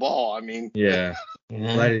face of the ball. I mean, Yeah. You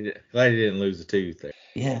know? Glad he didn't lose a tooth there.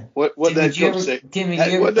 Yeah. what Timmy, that did you coach ever, say? Timmy, you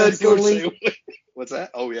ever What that coach coach Little say? What's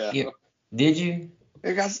that? Oh yeah. League? Did you?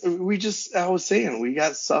 I was saying, we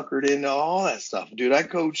got suckered into all that stuff, dude. I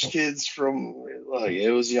coached kids from like it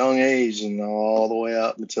was young age and all the way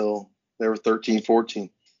up until they were 13, 14.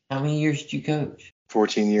 How many years did you coach?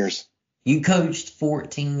 14 years. You coached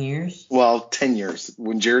 14 years? Well, 10 years.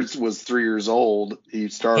 When Jared was 3 years old, he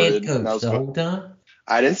started. Head coach and I was the whole time?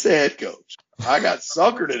 I didn't say head coach. I got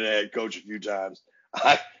suckered into head coach a few times.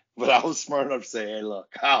 But I was smart enough to say, hey, look,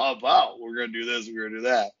 how about we're going to do this, we're going to do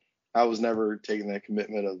that. I was never taking that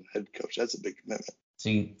commitment of head coach. That's a big commitment.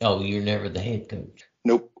 See, you're never the head coach.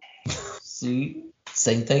 Nope. See,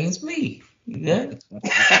 same thing as me. You know?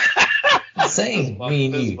 Same. Me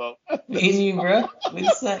and you, bro. We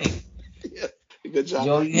the same. Yeah, good job.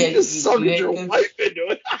 Joe, you just suckered your coach? wife into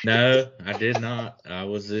it. No, I did not. I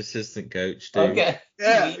was the assistant coach too. Okay.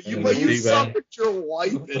 Yeah, But you you suckered your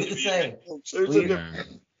wife We're into the same. it. There's a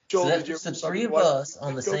difference. Joel, So did you that's ever the suck three your of wife us into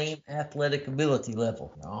on the head coach? same athletic ability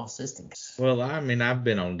level. All systems. Well, I mean, I've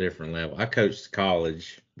been on different level. I coached the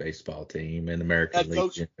college baseball team and American Head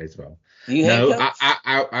coach? Legion baseball. You head No, coach?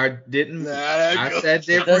 I didn't. Nah, I said It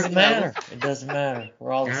different doesn't level. matter. It doesn't matter.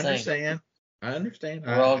 We're all the I same. understand.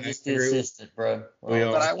 We're all just the agree with- assistant, bro. We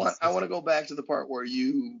are. But I want to go back to the part where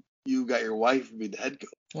you got your wife to be the head coach.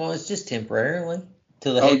 Well, it's just temporarily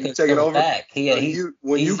till the Oh, head you coach take it comes over? back. Yeah,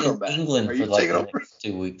 When he's you come in back, England are for you like taking the over? next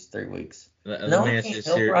 2 weeks, 3 weeks. Let No, me I ask you can't a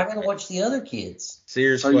help her. I serious, gotta watch the other kids.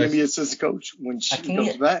 serious So are you gonna be question. assistant coach when she can't.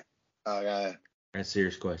 comes back? Oh yeah. A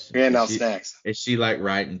serious question. And now snacks. Is she like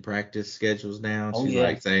writing practice schedules now? Oh, She's yeah.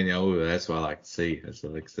 like saying, "Oh, that's what I like to see. That's what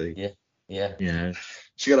I like to see." Yeah. You know.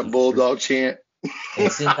 She got a bulldog chant.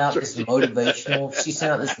 And sent out this motivational. She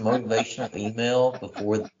sent out this motivational email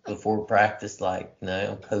before practice, like,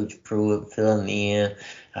 Coach Pruitt filling me in.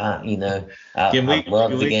 I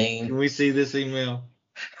love the game. Can we see this email?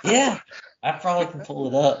 Yeah, I probably can pull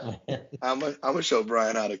it up, man. I'm gonna show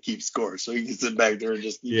Brian how to keep score, so he can sit back there and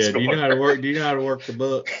just keep Yeah. score. Do you know how to work? Do you know how to work the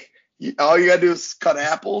book? All you gotta do is cut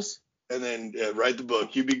apples and then write the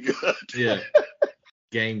book. You'll be good. Yeah.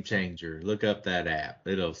 Game changer. Look up that app.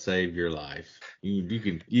 It'll save your life.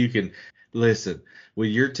 You can listen with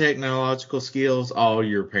your technological skills. All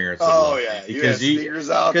your parents. Will Oh love yeah, you you have speakers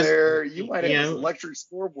out there. You might have an electric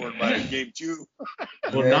scoreboard by the game too.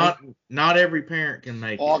 Well, not every parent can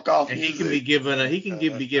make Walk it. off And music. he can be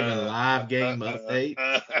given live game update.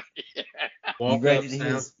 Walk ready up to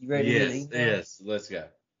sound. you ready to hear the email? Yes. Let's go.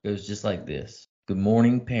 It goes just like this. Good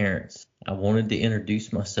morning, parents. I wanted to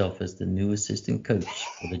introduce myself as the new assistant coach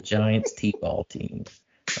for the Giants T-ball team.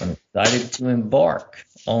 I'm excited to embark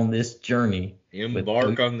on this journey.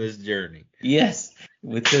 On this journey. Yes,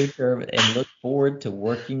 with Coach Irvin, and look forward to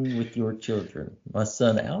working with your children. My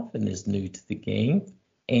son Alvin is new to the game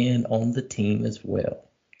and on the team as well.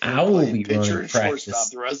 I will be running practice.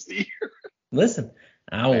 The rest of the year. Listen,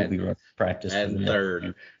 I will be running practice for the next third. few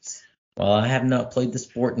weeks. While I have not played the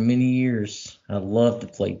sport in many years, I love to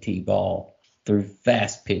play T-ball through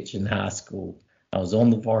fast pitch in high school. I was on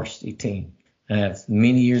the varsity team. I have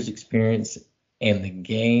many years experience in the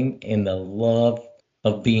game and the love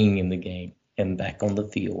of being in the game and back on the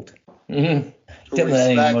field. Mm-hmm. Tell me that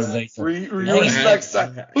ain't motivation. Respect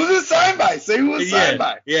sign. Who's it signed by? Say who it's signed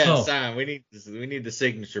by. Yeah, sign. We need the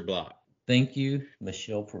signature block. Thank you,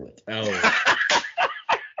 Michelle Pruitt. Oh.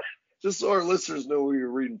 Just so our listeners know where you're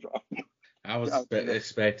reading from. I was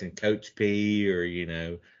expecting Coach P or,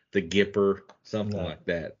 the Gipper, something like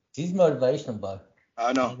that. She's motivational, bud.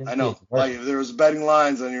 I know. Like if there was betting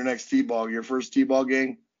lines on your next your first T-ball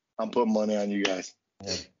game, I'm putting money on you guys.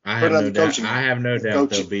 Yeah. I have no doubt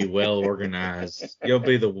they'll be well organized. You'll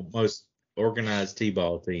be the most organized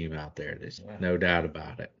T-ball team out there. There's no doubt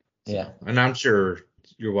about it. Yeah. And I'm sure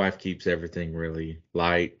your wife keeps everything really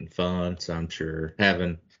light and fun, so I'm sure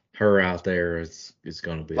having her out there is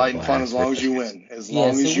going to be light and fun as long as you win. As long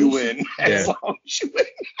as you win.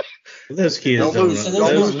 Those kids don't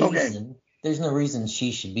lose. There's no reason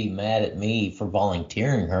she should be mad at me for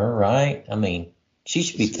volunteering her, right? I mean, she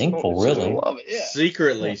should be thankful, really. Love it, yeah.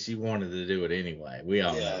 Secretly, she wanted to do it anyway. We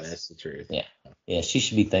all know that's the truth. Yeah, she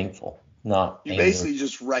should be thankful, not You angry. basically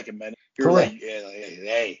just recommend it. You're correct. Like,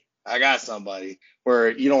 hey, I got somebody. Where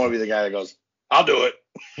you don't want to be the guy that goes, I'll do it.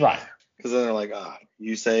 Right. Because then they're like,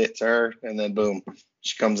 you say it's her, and then boom,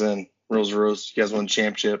 she comes in, rules. You guys won the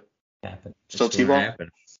championship. Still T-ball?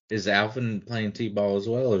 Is Alvin playing T-ball as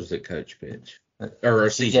well, or is it coach pitch? Or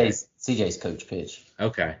CJ? CJ's coach pitch.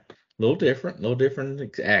 Okay. A little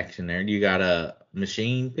different action there. You got a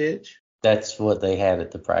machine pitch? That's what they had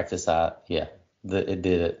at the practice. It did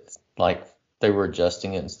it. Like they were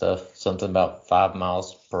adjusting it and stuff. Something about 5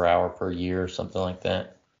 miles per hour per year or something like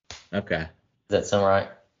that. Okay. Does that sound right?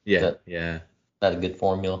 Yeah. Is that a good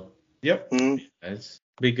formula? Yep. Mm-hmm. It's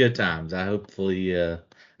be good times. I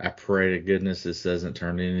pray to goodness this doesn't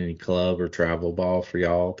turn into any club or travel ball for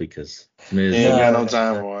y'all because it's Ain't got no miserable.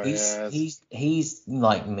 time for it. He's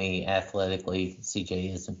like me athletically.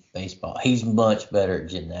 CJ is in baseball. He's much better at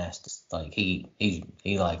gymnastics. Like he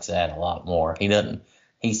likes that a lot more. He doesn't.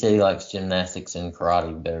 He said he likes gymnastics and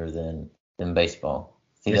karate better than baseball.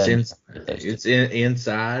 He It's doesn't get those two.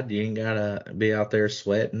 inside. You ain't gotta be out there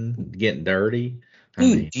sweating, getting dirty. I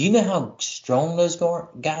Dude, mean, do you know how strong those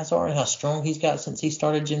guys are and how strong he's got since he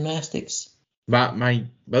started gymnastics?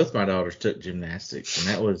 both my daughters took gymnastics, and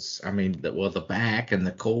that was, I mean, the back and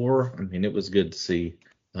the core. I mean, it was good to see.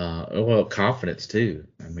 Confidence too.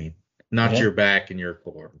 I mean, not Yeah. your back and your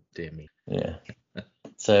core, Timmy. Yeah.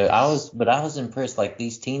 So I was impressed. Like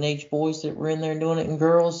these teenage boys that were in there doing it and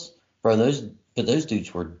girls, bro. Those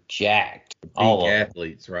dudes were jacked. All Peak of them.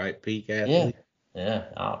 athletes, right? Peak Yeah. athletes.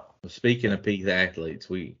 Yeah. Speaking of peak athletes,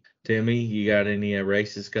 Timmy, you got any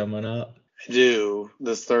races coming up? I do.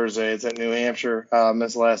 This Thursday, it's at New Hampshire.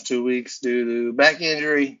 Missed the last 2 weeks due to back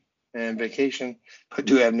injury and vacation. But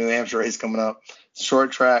do have New Hampshire race coming up.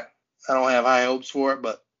 Short track. I don't have high hopes for it,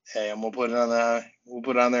 but hey, I'm gonna put it on the. We'll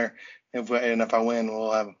put it on there. And if I win,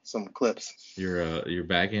 we'll have some clips. Your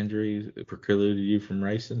back injury precluded you from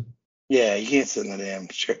racing? Yeah, you can't sit in the damn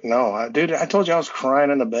chair. No, dude, I told you I was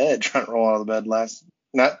crying in the bed trying to roll out of the bed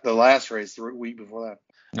not the last race, the week before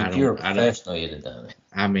that. If you were a professional, you'd have done it.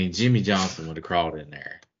 I mean, Jimmy Johnson would have crawled in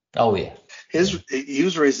there. Oh yeah. He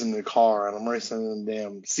was racing in the car, and I'm racing in the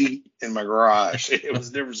damn seat in my garage. It was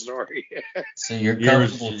a different story. So your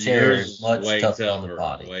comfortable chair is much tougher on the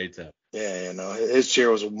body. Way tougher. Yeah, his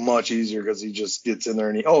chair was much easier because he just gets in there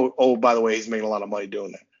and oh, by the way, he's making a lot of money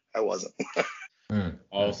doing that. I wasn't.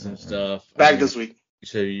 Awesome stuff. Back this week.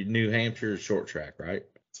 So New Hampshire is short track, right?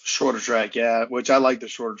 Shorter track, yeah, which I like the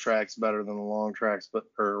shorter tracks better than the long tracks,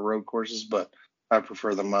 or road courses, but I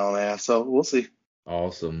prefer the mile and a half. So we'll see.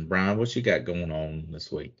 Awesome. Brian, what you got going on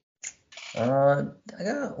this week? I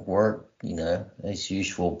got work, as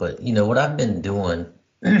usual. But what I've been doing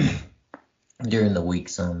during the week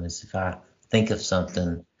is if I think of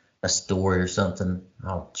something, a story or something,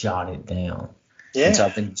 I'll jot it down. Yeah. And so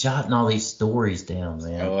I've been jotting all these stories down,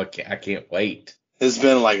 man. Oh, I can't wait. It's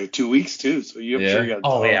been like 2 weeks too, so I'm sure you got.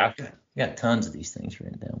 Oh yeah, I got tons of these things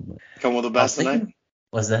written down. But come with the best tonight.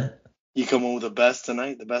 What's that? You come in with the best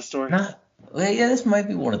tonight, the best story. Well, yeah, this might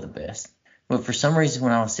be one of the best. But for some reason,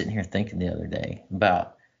 when I was sitting here thinking the other day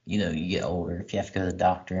about, you get older, if you have to go to the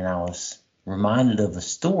doctor, and I was reminded of a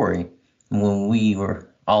story when we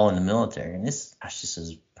were all in the military, and this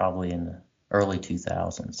was probably in the early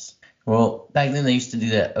 2000s. Well, back then they used to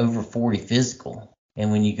do that over 40 physical,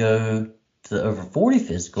 and when you go to the over 40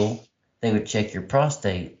 physical, they would check your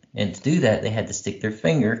prostate, and to do that, they had to stick their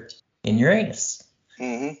finger in your anus.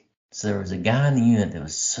 Mm-hmm. So there was a guy in the unit that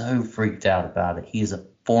was so freaked out about it. He is a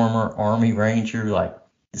former Army Ranger, like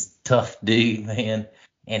this tough dude, man,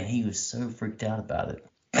 and he was so freaked out about it.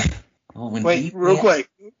 Wait, real quick.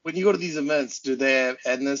 When you go to these events, do they have,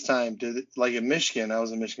 and this time, like in Michigan, I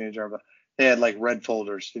was in Michigan, they had like red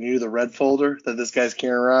folders. And you do the red folder that this guy's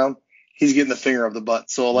carrying around, he's getting the finger up the butt.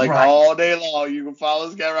 So like all day long, you can follow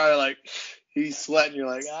this guy around, like he's sweating. You're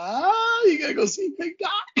like, you gotta go see Big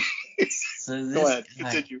Doc. So this go ahead,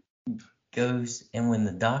 continue. Goes, and when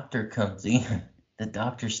the doctor comes in, the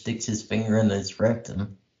doctor sticks his finger in his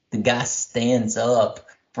rectum. The guy stands up,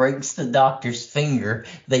 breaks the doctor's finger.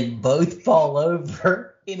 They both fall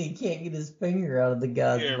over, and he can't get his finger out of the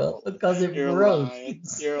guy's butt because it broke.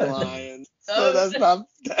 You're lying. So that's not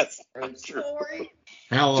true.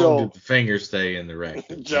 How long did the finger stay in the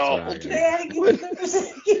rectum? Joel,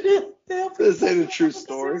 this ain't a true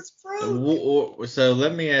story. So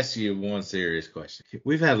let me ask you one serious question.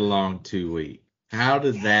 We've had a long 2 weeks. How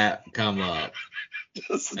did that come up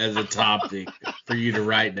as a topic for you to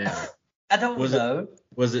write down? I don't know.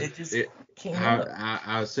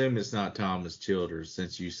 I assume it's not Thomas Childers,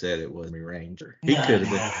 since you said it was Army Ranger. He could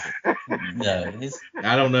have been. No.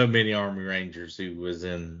 I don't know many Army Rangers who was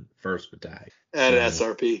in 1st Battalion. At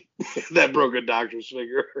SRP. That broke a doctor's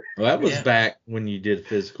finger. Well, that was back when you did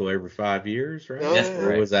physical every 5 years, right? That's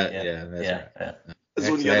or was that? Yeah, that's right. Yeah. That's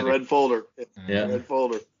when you got the red folder. Yeah. Red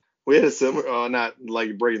folder. We had a similar, not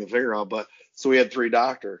like breaking the finger out, but so we had 3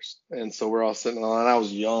 doctors. And so we're all sitting on, I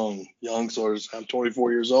was young, so I'm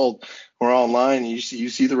 24 years old. We're all in line. And you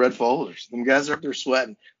see the red folders. Them guys are up there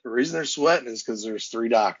sweating. The reason they're sweating is because there's 3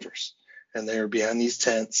 doctors. and they're behind these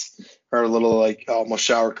tents or little like almost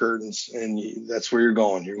shower curtains, and that's where you're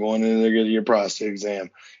going. You're going in there to get your prostate exam.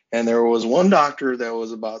 And there was one doctor that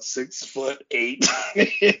was about 6'8".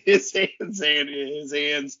 his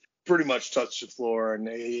hands pretty much touched the floor, and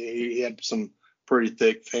he had some pretty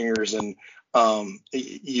thick fingers. And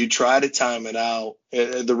you try to time it out.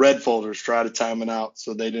 The red folders try to time it out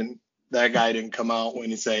so that guy didn't come out when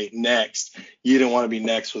you say next. You didn't want to be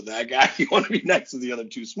next with that guy. You want to be next with the other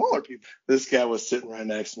two smaller people. This guy was sitting right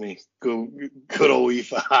next to me. Good old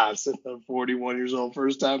E5, sitting there, 41 years old,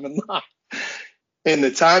 first time in life. And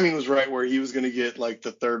the timing was right where he was going to get like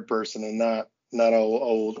the third person and not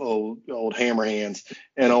old Hammer Hands.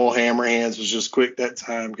 And old Hammer Hands was just quick that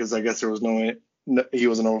time because I guess there was he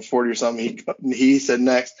wasn't over 40 or something. He said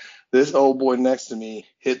next. This old boy next to me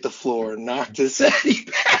hit the floor, knocked his head. He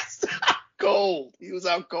passed out cold. He was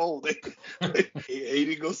out cold. He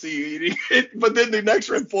didn't go see you. But then the next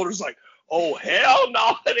red folder's like, oh, hell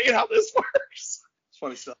no, that ain't how this works.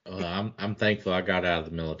 Funny stuff. I'm thankful I got out of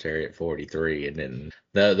the military at 43, and then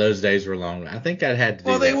those days were long. I think I had to do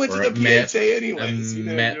well, they went to the PHA anyways. A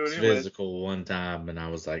MEPS physical one time, and I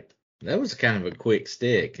was like, that was kind of a quick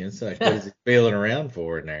stick. And it's like, what is he feeling around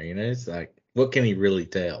for in there? It's like, what can he really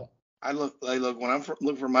tell? I look when I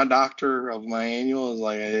look for my doctor of my annual, is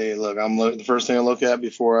like, hey, look, the first thing I look at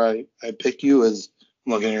before I pick you is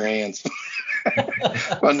I'm looking at your hands.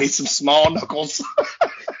 I need some small knuckles.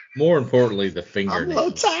 More importantly, the fingernails. I'm a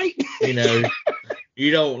little tight. You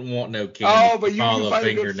don't want no candy. Oh, but you can find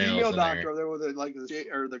a good female doctor there with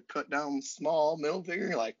the cut down small middle finger.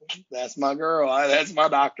 You're like, that's my girl. That's my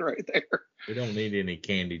doctor right there. We don't need any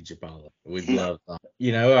candied Chipotle. We'd love that.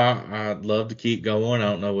 I'd love to keep going. I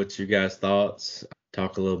don't know what you guys' thoughts.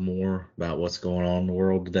 Talk a little more about what's going on in the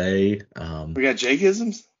world today. We got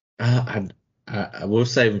Jake-isms? I will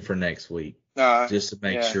save them for next week. Just to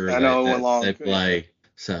make sure that they play. Yeah.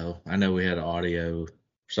 So I know we had audio.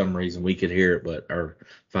 For some reason we could hear it, but our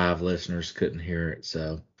 5 listeners couldn't hear it.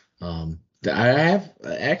 So I have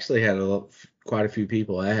actually had quite a few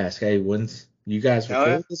people ask, hey, when's you guys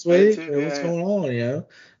record this week? What's going on?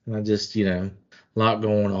 And I just, a lot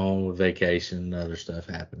going on with vacation and other stuff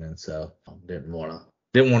happening. So didn't want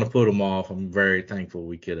to put them off. I'm very thankful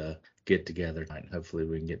we could get together tonight. Hopefully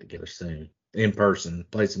we can get together soon in person,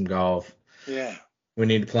 play some golf. Yeah. We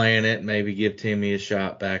need to plan it. Maybe give Timmy a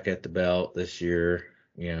shot back at the belt this year.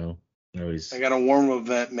 I got a warm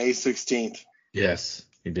event May 16th. Yes,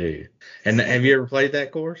 you do. And have you ever played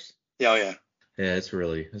that course? Yeah, yeah. Yeah, it's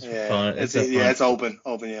fun. It's open.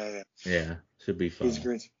 Yeah. Yeah, should be fun. Easy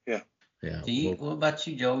greens. Yeah. Yeah. What about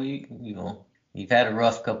you, Joe? You've had a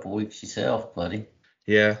rough couple weeks yourself, buddy.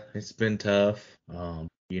 Yeah, it's been tough. I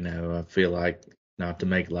feel like, not to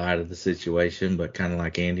make light of the situation, but kind of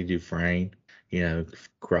like Andy Dufresne,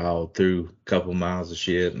 crawled through a couple miles of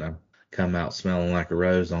shit, and I come out smelling like a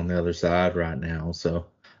rose on the other side right now. So,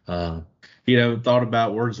 thought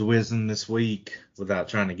about words of wisdom this week without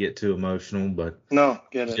trying to get too emotional, but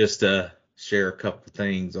just share a couple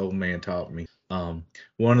things old man taught me.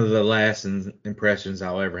 One of the last impressions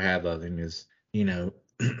I'll ever have of him is,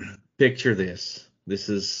 picture this. This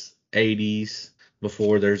is 80s,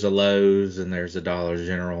 before there's a Lowe's and there's a Dollar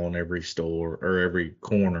General in every store or every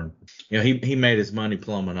corner. He made his money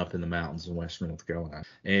plumbing up in the mountains in Western North Carolina.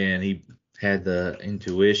 And he had the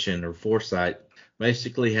intuition or foresight,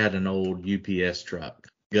 basically had an old UPS truck,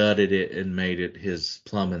 gutted it and made it his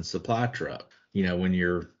plumbing supply truck.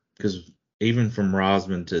 Because even from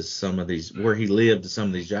Rosman to some of these, where he lived to some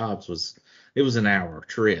of these jobs it was an hour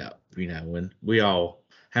trip, when how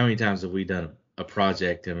many times have we done a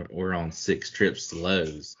project and we're on 6 trips to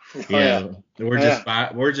Lowe's?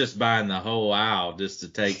 We're just buying the whole aisle just to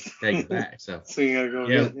take it back. So you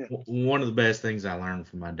gotta go one of the best things I learned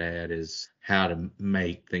from my dad is how to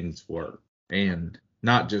make things work, and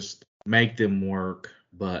not just make them work,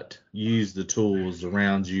 but use the tools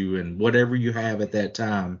around you and whatever you have at that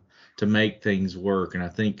time to make things work. And I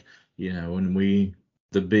think one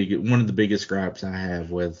of the biggest gripes I have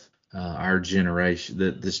with our generation,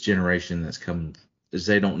 this generation that's coming, is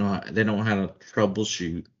they don't know how to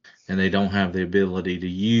troubleshoot, and they don't have the ability to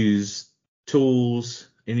use tools,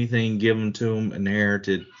 anything given to them,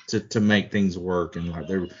 inherited to make things work. And like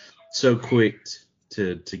they're so quick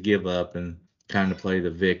to give up and kind of play the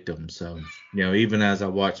victim. So even as I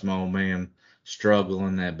watched my old man struggle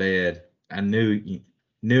in that bed, I knew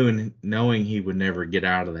and knowing he would never get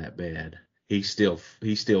out of that bed, he still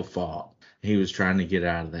fought. He was trying to get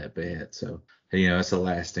out of that bed. So, it's a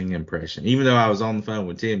lasting impression. Even though I was on the phone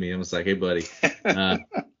with Timmy, I was like, hey, buddy,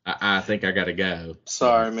 I think I got to go.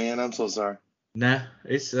 Sorry, man. I'm so sorry. Nah,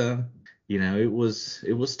 it's, it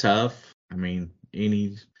was tough. I mean,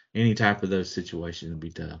 any type of those situations would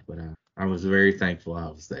be tough, but I was very thankful I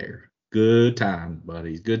was there. Good time,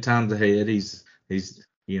 buddies. Good times ahead. He's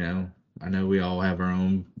I know we all have our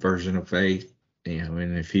own version of faith,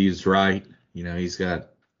 and if he's right, he's got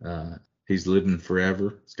he's living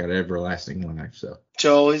forever. He's got everlasting life. So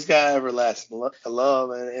Joe, he's got everlasting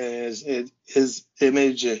love, and his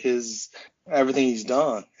image, his everything he's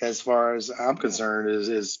done, as far as I'm concerned,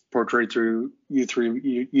 is portrayed through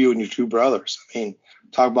you and your two brothers. I mean,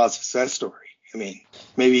 talk about success story. I mean,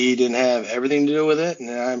 maybe he didn't have everything to do with it, and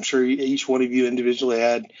I'm sure each one of you individually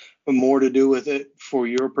had more to do with it for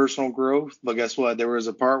your personal growth. But guess what? There was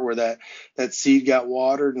a part where that seed got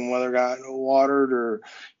watered, and whether it got watered or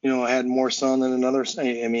had more sun than another.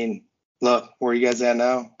 I mean, look, where you guys at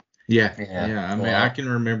now? Yeah. Yeah. I mean, I can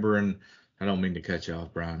remember, and I don't mean to cut you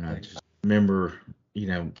off, Brian. I just remember,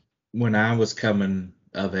 when I was coming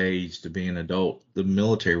of age to be an adult, the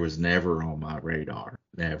military was never on my radar.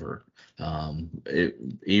 Never.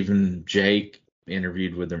 Even Jake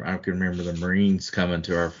interviewed with them. I can remember the Marines coming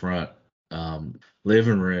to our front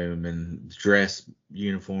living room in dress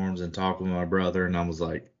uniforms and talking with my brother, and I was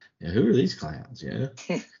like, who are these clowns?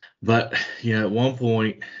 But at one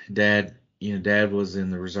point, Dad was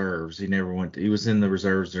in the reserves. He never went. He was in the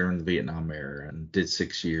reserves during the Vietnam era and did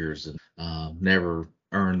 6 years and never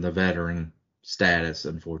earned the veteran status,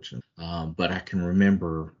 unfortunately. But I can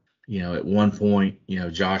remember, at one point,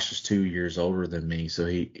 Josh is 2 years older than me,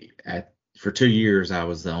 so for 2 years I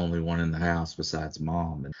was the only one in the house besides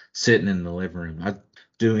Mom, and sitting in the living room.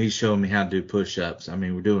 He's showing me how to do push-ups. I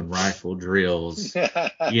mean, we're doing rifle drills,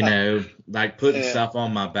 like putting stuff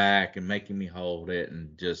on my back and making me hold it,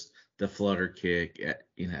 and just the flutter kick,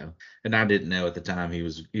 and I didn't know at the time he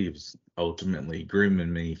was ultimately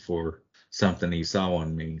grooming me for something he saw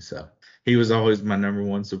in me. So he was always my number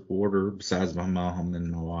one supporter besides my mom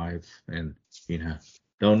and my wife, and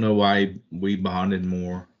don't know why we bonded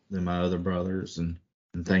more than my other brothers, and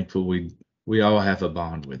I'm thankful we all have a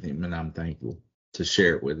bond with him, and I'm thankful to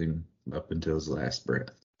share it with him up until his last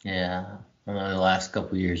breath. Yeah. I know the last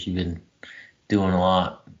couple of years you've been doing a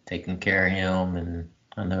lot, taking care of him, and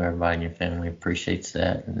I know everybody in your family appreciates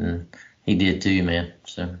that, and he did too, man.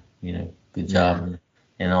 So, good job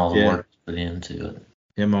and all the work put into it.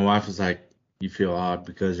 And my wife was like, you feel odd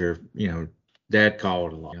because Dad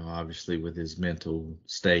called a lot, obviously with his mental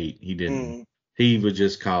state. He didn't, he was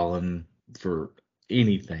just calling for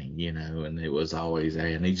anything, and it was always,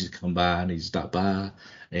 hey, I need you to come by, I need you to stop by.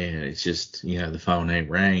 And it's just, the phone ain't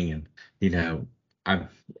rang. And,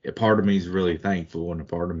 a part of me is really thankful, and a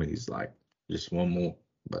part of me is like, just one more.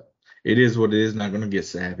 But it is what it is. Not going to get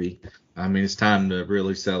sappy. I mean, it's time to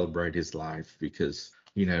really celebrate his life because,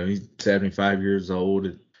 he's 75 years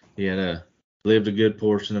old. He had lived a good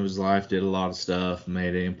portion of his life, did a lot of stuff,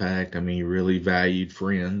 made an impact. I mean, he really valued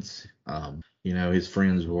friends. His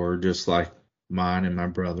friends were just like mine and my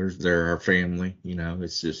brothers. They're our family.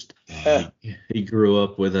 It's just he grew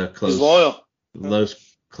up with a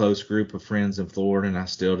close group of friends in Florida, and I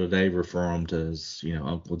still today refer them to as,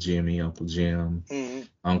 Uncle Jimmy, Uncle Jim,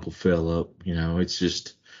 Uncle Philip. It's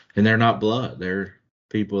just, and they're not blood. They're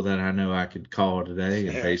people that I know I could call today,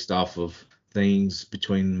 and based off of things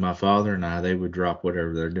between my father and I, they would drop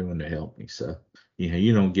whatever they're doing to help me. So,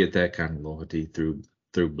 you don't get that kind of loyalty through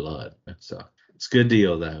blood. So it's a good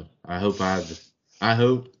deal though. I hope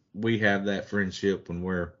we have that friendship when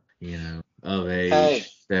we're, of age. Hey,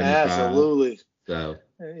 75. absolutely. So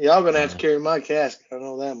y'all gonna have to carry my casket. I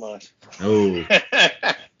know that much. Oh.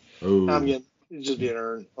 I'm getting just being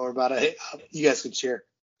earned or about it. You guys can share.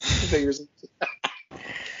 Figures.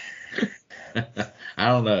 I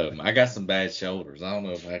don't know. I got some bad shoulders. I don't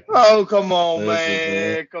know if I. Oh, come on,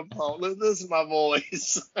 man. Come on. Listen to my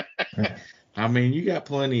voice. I mean, you got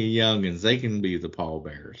plenty of youngins. They can be the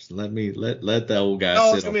pallbearers. Let the old guy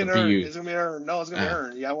sit on the pew. It's gonna be an urn. No, it's gonna be an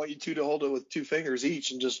urn. Yeah, I want you two to hold it with 2 fingers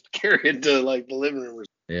each and just carry it to like the living room.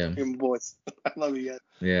 Yeah. You're my boys. I love you guys.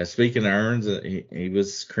 Yeah. Speaking of urns, he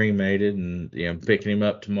was cremated, and I'm picking him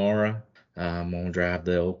up tomorrow. I'm gonna drive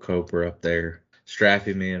the old Cobra up there, strap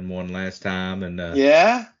him in one last time, and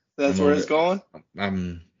that's where it's going.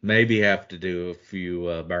 I'm maybe have to do a few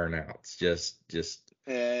burnouts. Just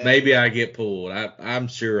maybe I get pulled. I'm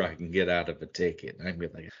sure I can get out of a ticket. I can be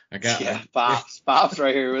like, Bob's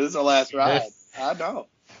right here. This is our last ride. I know.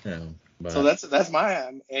 So that's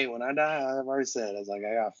my hey. When I die, I've already said, I was like,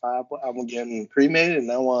 I got 5. I'm getting cremated,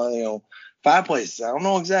 and I want 5 places. I don't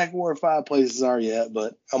know exactly where 5 places are yet,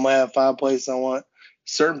 but I'm gonna have 5 places. I want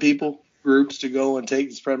certain people, groups to go and take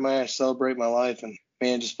and spread my ash, celebrate my life, and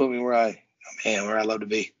man, just put me where I love to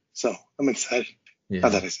be. So I'm excited. Yeah.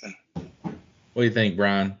 Not that excited. What do you think,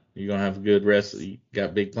 Brian? You gonna have a good rest? You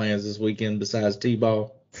got big plans this weekend besides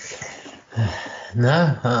T-ball?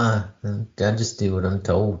 No, I just do what I'm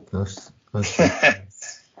told most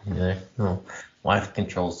weekends. No, wife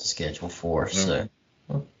controls the schedule for us, so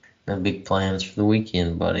no big plans for the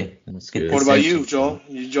weekend, buddy. That's Get good. What this about in- you, Joel?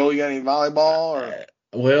 Joel, you got any volleyball or?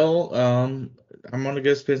 Well, I'm gonna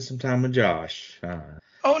go spend some time with Josh.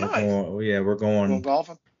 Oh, We're nice. we're Going going.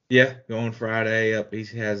 golfing? Yeah, going Friday up. He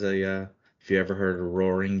has if you ever heard of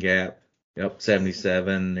Roaring Gap, up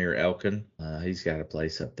 77 near Elkin. He's got a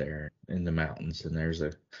place up there in the mountains, and there's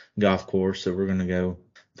a golf course. So we're gonna go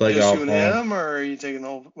play Just golf you and on. him, or are you taking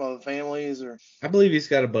all the families? Or I believe he's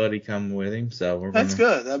got a buddy coming with him, so we're that's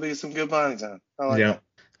gonna. good. That'd be some good bonding time. I like Yeah,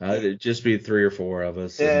 that. it'd just be 3 or 4 of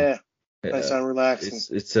us, and Yeah, nice time relaxing.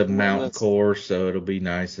 it's a mountain Nice. course, so it'll be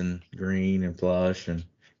nice and green and plush, and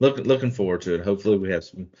looking forward to it. Hopefully we have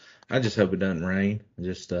some. I just hope it doesn't rain.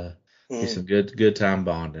 Just be some good time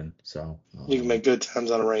bonding. So You can make good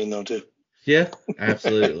times out of rain though too. yeah,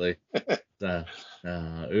 absolutely.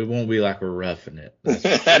 It won't be like we're roughing it.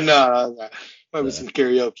 No, maybe some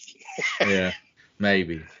karaoke. Yeah,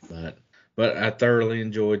 maybe, but I thoroughly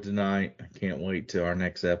enjoyed tonight. I can't wait to our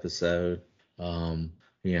next episode.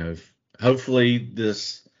 Hopefully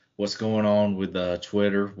what's going on with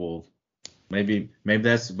Twitter will maybe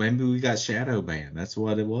we got shadow banned. That's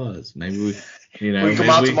what it was. Maybe we we come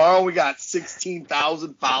out tomorrow. We got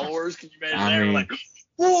 16,000 followers. Can you imagine that? We're like,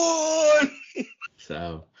 what?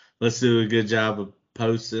 So let's do a good job of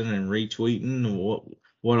posting and retweeting.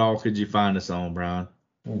 What all could you find us on, Brian?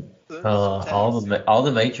 all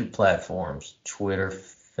the major platforms: Twitter,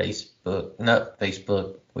 Facebook. No,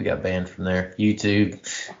 Facebook. We got banned from there. YouTube.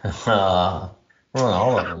 We're on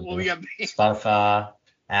all of them. Well, we got Spotify,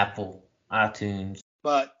 Apple, iTunes.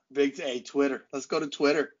 But Twitter. Let's go to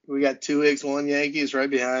Twitter. We got 2 Icks, 1 Yankees right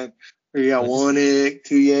behind. We got 1 Ick,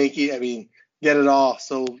 2 Yankee. I mean, get it all.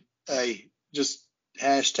 So just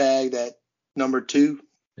hashtag that number 2.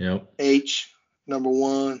 Yep. H, number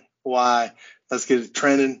 1, Y. Let's get it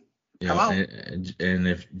trending. Come out. And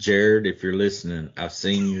if Jared, if you're listening, I've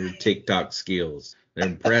seen your TikTok skills. They're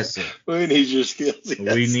impressive. We need your skills.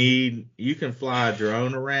 Yes. You can fly a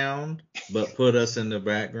drone around, but put us in the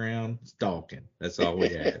background talking. That's all we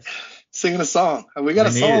have. Singing a song. We got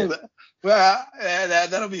a song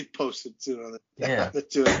that'll be posted soon on the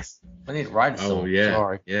 2 Icks. We need to write a song. Oh yeah.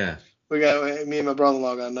 Sorry. Yeah. We got me and my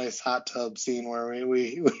brother-in-law got a nice hot tub scene where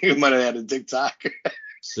we might have had a TikTok.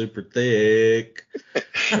 Super thick.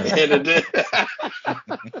 And it did. All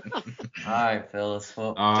right, fellas.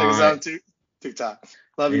 Well, check us out on TikTok.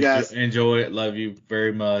 Love you guys. Enjoy it. Love you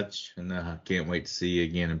very much. And can't wait to see you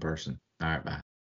again in person. All right, bye.